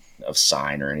nothing of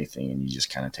sign or anything and you just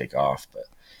kind of take off. But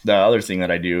the other thing that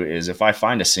I do is if I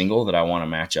find a single that I want to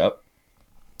match up,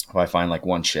 if I find like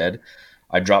one shed,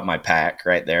 I drop my pack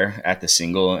right there at the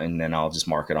single and then I'll just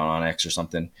mark it on Onyx or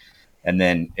something. And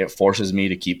then it forces me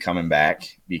to keep coming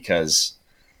back because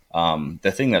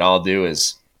the thing that I'll do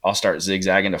is I'll start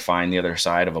zigzagging to find the other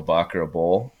side of a buck or a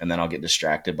bull, and then I'll get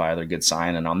distracted by other good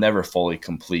sign, and I'll never fully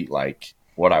complete like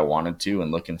what I wanted to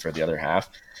and looking for the other half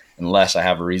unless I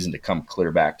have a reason to come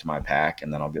clear back to my pack,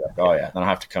 and then I'll be like, oh yeah, then I'll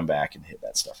have to come back and hit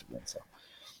that stuff again. So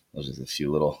those are a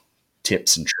few little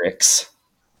tips and tricks.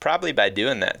 Probably by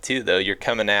doing that too, though, you're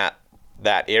coming at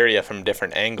that area from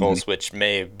different angles, Mm-hmm. which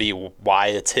may be why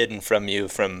it's hidden from you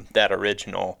from that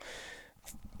original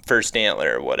first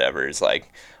antler or whatever. Is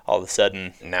like all of a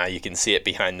sudden now you can see it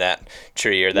behind that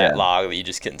tree or that Yeah, log that you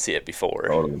just couldn't see it before.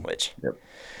 totally. Which Yep.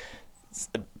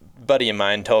 a buddy of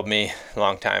mine told me a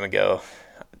long time ago,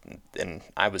 and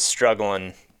I was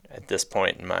struggling at this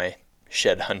point in my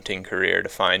shed hunting career to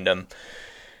find them,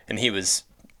 and he was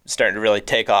starting to really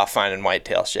take off finding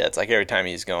whitetail sheds. Like every time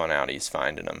he's going out, he's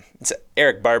finding them. It's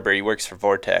Eric Barber. He works for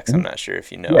Vortex. I'm Mm-hmm. not sure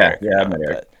if you know Yeah, Eric or yeah, I've met not,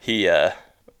 Eric. but he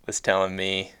was telling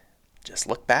me, just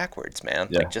look backwards, man.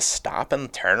 Yeah. Like just stop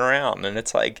and turn around. And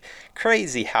it's like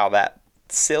crazy how that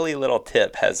silly little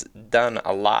tip has done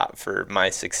a lot for my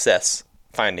success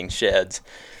finding sheds,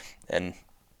 and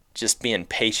just being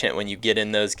patient when you get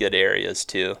in those good areas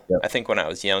too. Yep. I think when I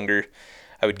was younger,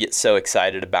 I would get so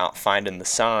excited about finding the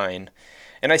sign,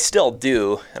 and I still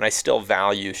do, and I still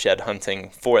value shed hunting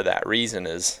for that reason.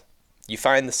 Is you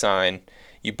find the sign,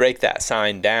 you break that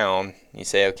sign down, you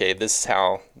say, okay, this is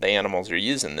how the animals are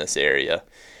using this area.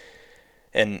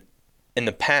 And in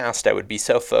the past, I would be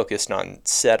so focused on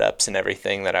setups and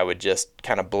everything that I would just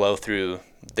kind of blow through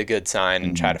the good sign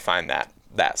and try to find that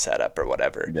setup or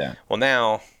whatever. Yeah. Well,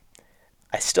 now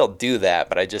I still do that,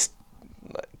 but I just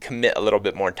commit a little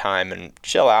bit more time and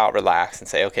chill out, relax, and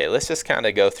say, okay, let's just kind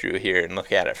of go through here and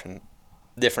look at it from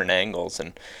different angles.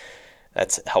 And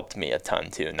that's helped me a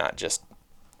ton too, not just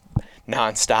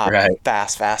nonstop, Right.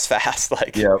 fast.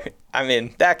 Like, Yep. I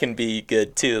mean, that can be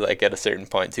good too, like at a certain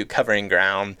point too. Covering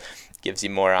ground gives you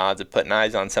more odds of putting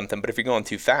eyes on something, but if you're going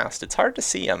too fast, it's hard to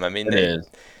see them. I mean, It is.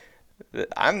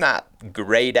 I'm not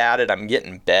great at it. I'm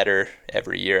getting better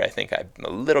every year. I think I'm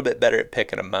a little bit better at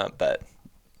picking them up, but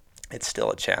it's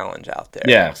still a challenge out there.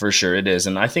 Yeah, for sure it is.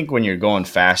 And I think when you're going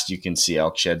fast, you can see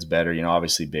elk sheds better.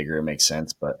 Obviously bigger, it makes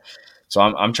sense. But so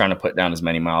I'm trying to put down as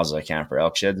many miles as I can for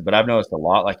elk sheds. But I've noticed a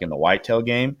lot, like in the whitetail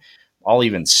game, I'll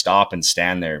even stop and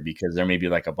stand there because there may be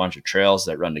like a bunch of trails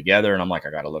that run together. And I'm like, I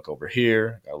got to look over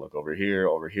here, got to look over here,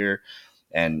 over here.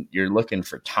 And you're looking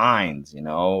for tines,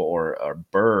 or a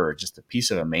burr, just a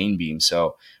piece of a main beam.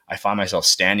 So I find myself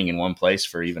standing in one place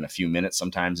for even a few minutes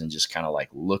sometimes and just kind of like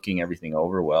looking everything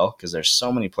over well, because there's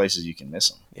so many places you can miss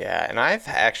them. Yeah, and I've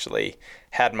actually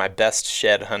had my best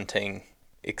shed hunting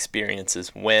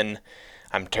experiences when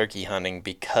I'm turkey hunting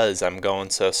because I'm going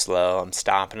so slow. I'm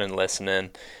stopping and listening.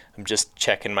 I'm just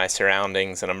checking my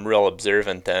surroundings, and I'm real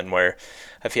observant then, where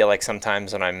I feel like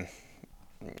sometimes when I'm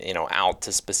out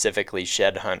to specifically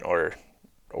shed hunt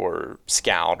or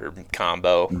scout or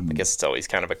combo. I guess it's always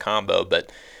kind of a combo,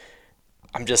 but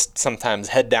I'm just sometimes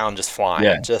head down, just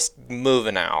flying, just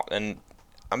moving out. And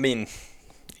I mean,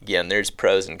 again, there's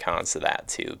pros and cons to that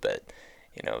too, but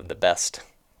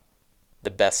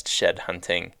the best shed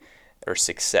hunting or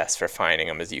success for finding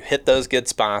them is you hit those good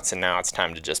spots, and now it's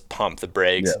time to just pump the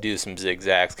brakes, do some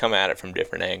zigzags, come at it from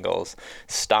different angles,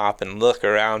 stop and look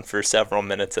around for several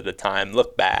minutes at a time,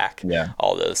 look back,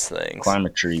 all those things. Climb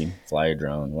a tree, fly a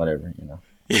drone, whatever,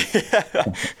 Yeah.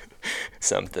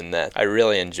 Something that I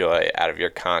really enjoy out of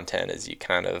your content is you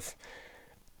kind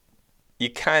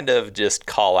of just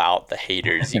call out the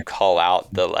haters. You call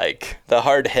out the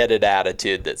hard-headed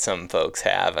attitude that some folks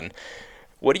have. And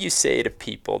what do you say to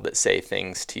people that say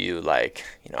things to you like,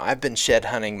 I've been shed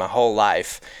hunting my whole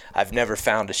life. I've never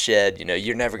found a shed.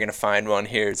 You're never going to find one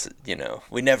here. It's,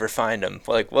 we never find them.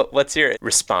 Like, what's your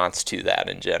response to that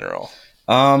in general?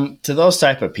 To those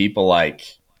type of people,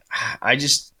 like, I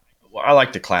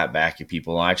like to clap back at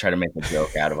people, and I try to make a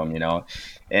joke out of them,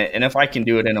 and if I can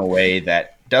do it in a way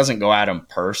that doesn't go at them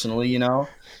personally,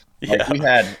 like we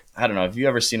had, I don't know, have you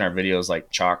ever seen our videos like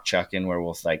chalk chucking, where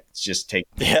we'll like just take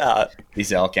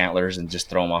these elk antlers and just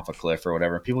throw them off a cliff or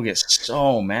whatever. People get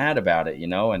so mad about it,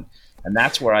 and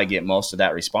that's where I get most of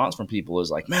that response from people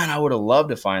is like, man, I would have loved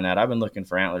to find that. I've been looking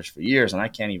for antlers for years and I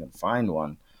can't even find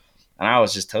one. And I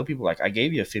always just tell people, like, I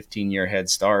gave you a 15-year head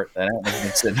start. That antler's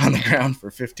been sitting on the ground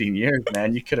for 15 years,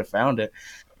 man. You could have found it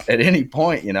at any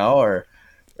point, or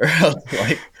else,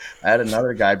 like, I had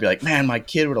another guy be like, man, my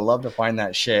kid would have loved to find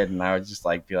that shed. And I would just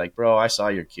like be like, bro, I saw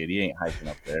your kid. He ain't hiking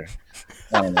up there.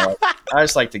 I don't know. I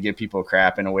just like to give people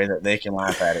crap in a way that they can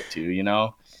laugh at it too,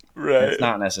 Right. It's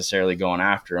not necessarily going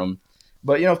after them.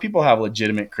 But if people have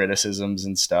legitimate criticisms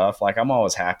and stuff, like I'm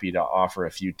always happy to offer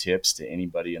a few tips to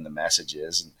anybody in the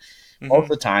messages. And most of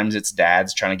Hmm. the times it's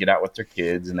dads trying to get out with their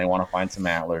kids and they want to find some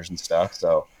antlers and stuff.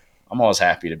 So I'm always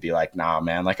happy to be like, nah,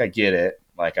 man, like I get it.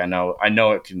 Like I know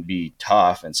it can be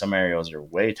tough and some areas are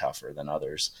way tougher than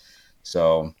others.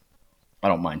 So I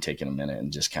don't mind taking a minute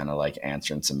and just kind of like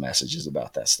answering some messages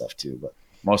about that stuff too. But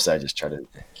mostly I just try to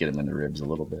get them in the ribs a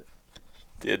little bit.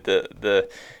 Dude, the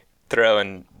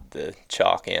throwing the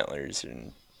chalk antlers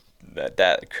and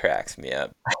that cracks me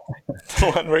up.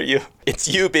 The one where it's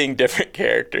you being different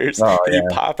characters, Oh and you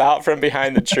yeah. pop out from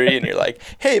behind the tree, and you're like,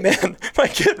 "Hey man, my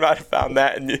kid might have found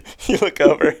that," and you look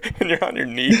over, and you're on your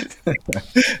knees.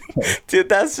 Dude,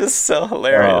 that's just so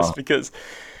hilarious Oh because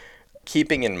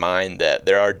keeping in mind that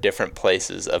there are different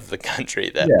places of the country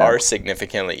that yeah. are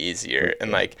significantly For easier, and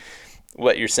sure. like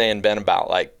what you're saying, Ben, about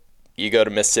like you go to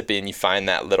Mississippi and you find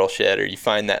that little shed or you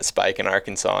find that spike in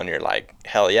Arkansas and you're like,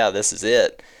 hell yeah, this is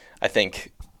it. I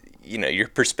think your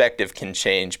perspective can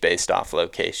change based off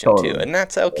location too, Totally. and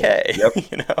that's Totally. okay.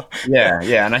 Yep. you know. Yeah,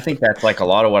 yeah, and I think that's like a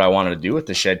lot of what I wanted to do with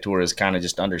the shed tour is kind of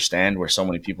just understand where so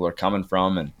many people are coming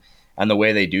from and the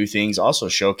way they do things. Also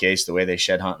showcase the way they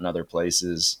shed hunt in other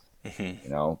places. Hmm.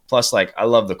 Plus like I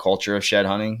love the culture of shed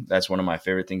hunting. That's one of my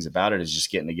favorite things about it is just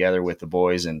getting together with the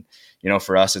boys and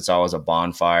for us it's always a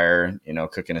bonfire,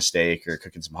 cooking a steak or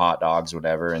cooking some hot dogs,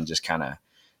 whatever, and just kind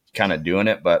of doing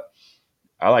it. But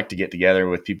I like to get together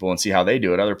with people and see how they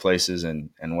do it other places and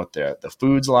what the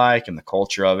food's like and the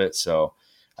culture of it. So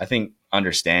I think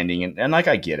understanding and like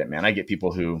I get it, man. I get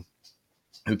people who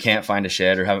can't find a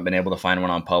shed or haven't been able to find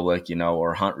one on public,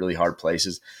 or hunt really hard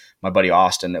places. My buddy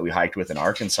Austin that we hiked with in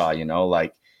Arkansas,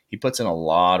 like he puts in a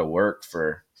lot of work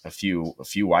for a few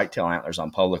whitetail antlers on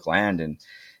public land. And,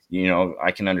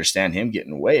 I can understand him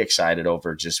getting way excited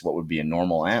over just what would be a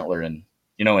normal antler. And,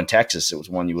 in Texas, it was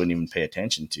one you wouldn't even pay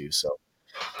attention to. So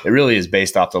it really is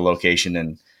based off the location.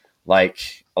 And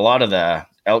like a lot of the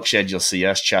elk sheds you'll see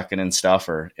us chucking and stuff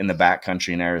are in the back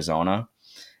country in Arizona.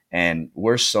 And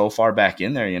we're so far back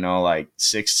in there, like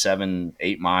 6, 7,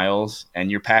 8 miles, and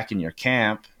you're packing your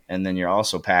camp, and then you're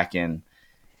also packing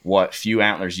what few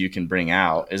antlers you can bring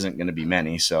out isn't going to be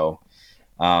many. So,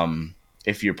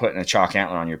 if you're putting a chalk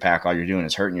antler on your pack, all you're doing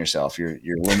is hurting yourself. You're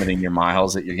limiting your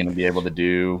miles that you're going to be able to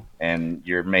do, and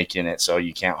you're making it so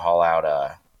you can't haul out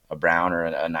a brown or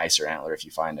a nicer antler if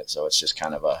you find it. So it's just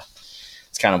kind of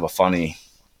a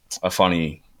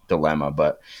funny dilemma,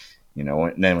 but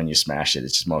then when you smash it,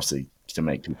 it's just mostly to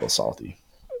make people salty.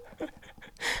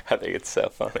 I think it's so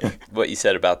funny. What you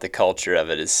said about the culture of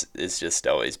it is just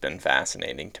always been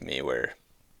fascinating to me, where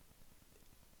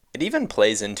it even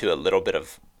plays into a little bit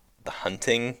of the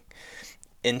hunting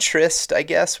interest, I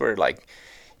guess, where like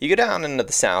you go down into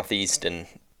the southeast and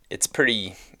it's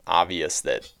pretty obvious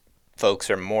that folks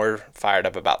are more fired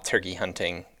up about turkey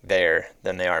hunting there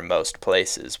than they are most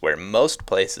places, where most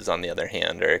places on the other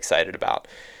hand are excited about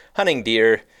hunting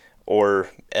deer or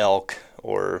elk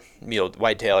or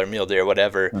whitetail or mule deer,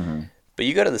 whatever. Mm-hmm. But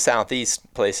you go to the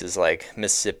southeast, places like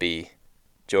Mississippi,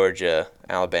 Georgia,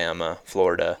 Alabama,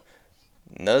 Florida,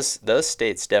 and those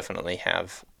states definitely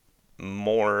have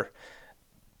more,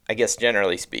 I guess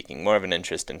generally speaking, more of an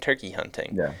interest in turkey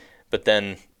hunting. Yeah. But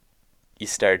then you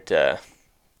start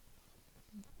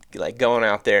like going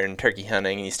out there and turkey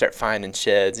hunting, and you start finding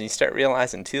sheds, and you start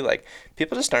realizing too, like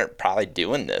people just aren't probably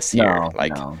doing this here. No,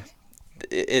 Like no.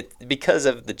 it because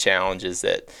of the challenges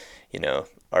that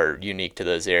are unique to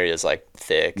those areas, like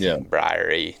thick, Yeah.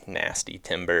 briary, nasty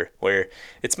timber, where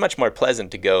it's much more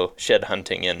pleasant to go shed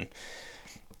hunting in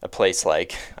a place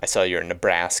like I saw you're in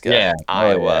Nebraska, Yeah. Oh yeah.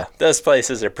 Iowa. Those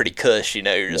places are pretty cush. You're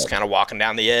Yeah. just kind of walking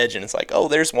down the edge, and it's like, oh,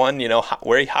 there's one,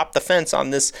 where he hopped the fence on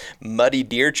this muddy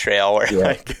deer trail, where Yeah.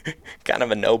 like kind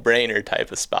of a no-brainer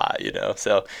type of spot.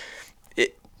 So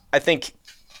I think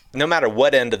no matter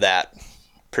what end of that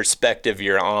perspective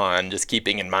you're on, just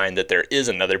keeping in mind that there is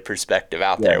another perspective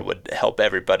out Yeah. there would help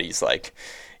everybody's like,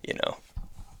 you know,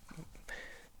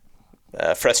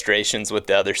 frustrations with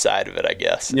the other side of it, I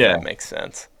guess, if Yeah. that makes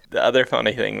sense. The other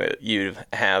funny thing that you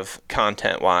have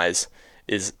content wise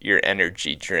is your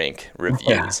energy drink Yeah.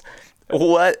 reviews.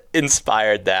 What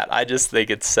inspired that? I just think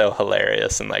it's so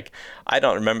hilarious. And like, I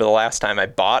don't remember the last time I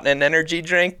bought an energy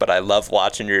drink, but I love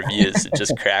watching reviews. It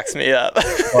just cracks me up.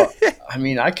 Well, I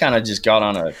mean, I kind of just got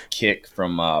on a kick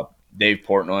from Dave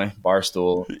Portnoy,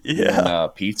 Barstool, doing Yeah.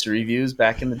 pizza reviews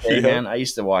back in the day, Yep. man. I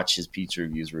used to watch his pizza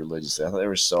reviews religiously. I thought they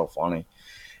were so funny.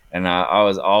 And I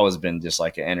was always been just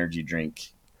like an energy drink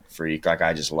freak. Like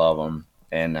I just love them.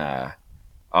 And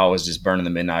I was just burning the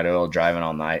midnight oil, driving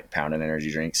all night, pounding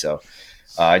energy drinks. So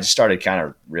I just started kind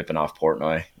of ripping off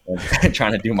Portnoy, and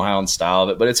trying to do my own style of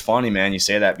it. But it's funny, man. You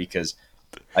say that because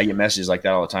I get messages like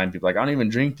that all the time. People are like, I don't even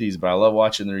drink these, but I love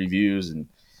watching the reviews. And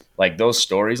like those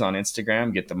stories on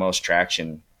Instagram get the most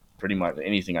traction. Pretty much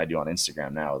anything I do on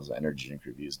Instagram now is energy drink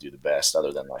reviews do the best,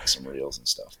 other than like some reels and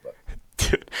stuff. But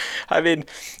Dude, I mean,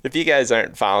 if you guys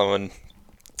aren't following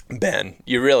Ben,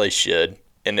 you really should.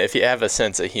 And if you have a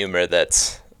sense of humor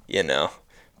that's,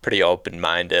 pretty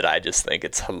open-minded, I just think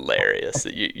it's hilarious.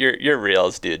 Your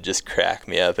reels, dude, just crack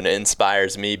me up, and it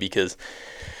inspires me because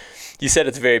you said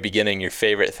at the very beginning your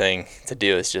favorite thing to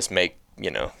do is just make,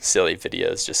 silly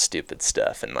videos, just stupid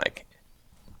stuff. And like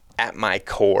at my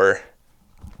core,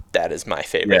 that is my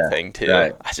favorite thing too.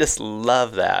 Right. I just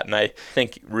love that. And I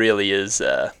think really is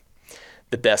the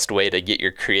best way to get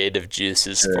your creative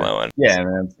juices flowing. Yeah,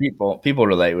 man. People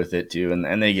relate with it too,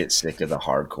 and they get sick of the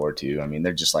hardcore too. I mean,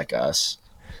 they're just like us.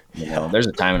 You know, there's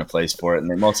a time and a place for it,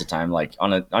 and most of the time, like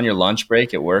on your lunch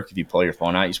break at work, if you pull your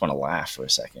phone out, you just want to laugh for a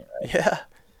second, right? Yeah.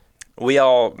 We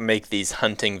all make these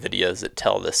hunting videos that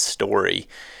tell this story,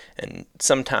 and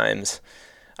sometimes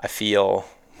I feel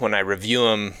when I review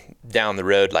them down the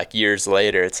road, like years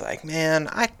later, it's like, man,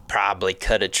 I probably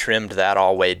could have trimmed that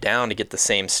all way down to get the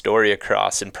same story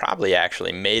across and probably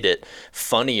actually made it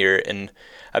funnier. And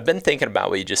I've been thinking about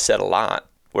what you just said a lot,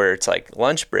 where it's like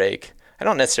lunch break, I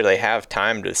don't necessarily have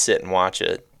time to sit and watch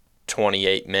a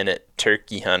 28-minute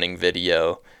turkey hunting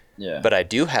video. Yeah. But I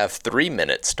do have 3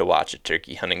 minutes to watch a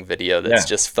turkey hunting video that's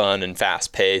just fun and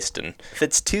fast paced. And if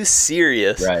it's too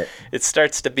serious, it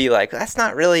starts to be like, that's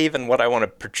not really even what I want to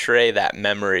portray that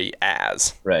memory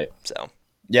as. Right. So,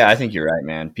 yeah, I think you're right,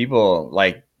 man. People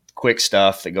like quick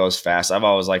stuff that goes fast. I've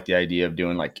always liked the idea of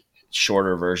doing like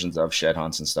shorter versions of shed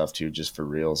hunts and stuff too, just for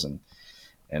reels.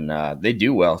 And they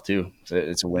do well too. So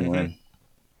it's a win-win. Mm-hmm.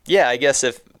 Yeah, I guess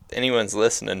if anyone's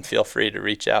listening, feel free to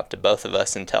reach out to both of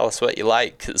us and tell us what you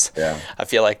like, because I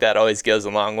feel like that always goes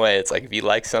a long way. It's like if you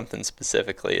like something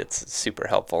specifically, it's super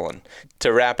helpful. And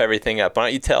to wrap everything up, why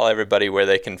don't you tell everybody where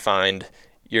they can find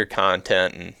your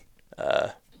content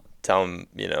and tell them,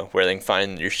 where they can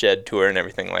find your shed tour and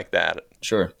everything like that.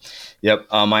 Sure. Yep.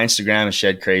 My Instagram is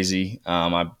Shed Crazy.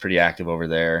 I'm pretty active over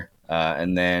there.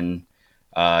 And then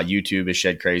YouTube is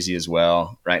Shed Crazy as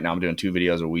well. Right now I'm doing 2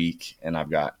 videos a week, and I've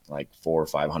got like 400 or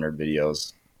 500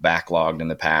 videos backlogged in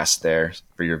the past there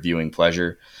for your viewing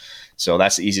pleasure. So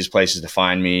that's the easiest places to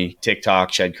find me.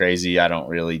 TikTok, Shed Crazy. I don't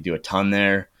really do a ton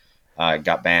there. I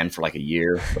got banned for like a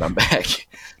year, but I'm back.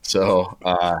 So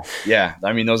yeah,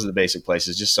 I mean, those are the basic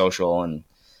places, just social. And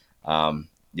I'm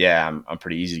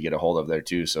pretty easy to get a hold of there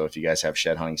too. So if you guys have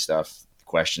shed hunting stuff,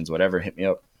 questions, whatever, hit me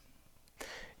up.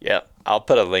 Yeah, I'll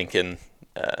put a link in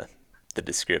the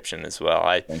description as well.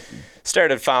 I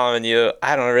started following you,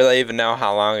 I don't really even know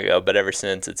how long ago, but ever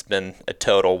since, it's been a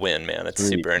total win, man. It's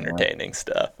super entertaining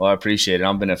stuff. Well, I appreciate it.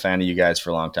 I've been a fan of you guys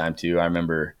for a long time too. I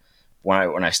remember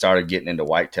when I started getting into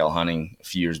whitetail hunting a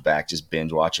few years back, just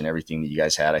binge watching everything that you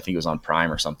guys had. I think it was on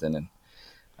Prime or something, and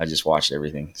I just watched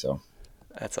everything. So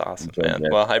that's awesome, man.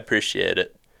 Well, I appreciate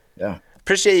it. Yeah.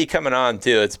 Appreciate you coming on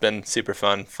too. It's been super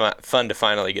fun to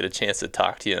finally get a chance to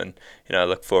talk to you, and I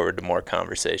look forward to more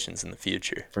conversations in the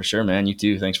future. For sure, man. You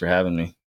too. Thanks for having me.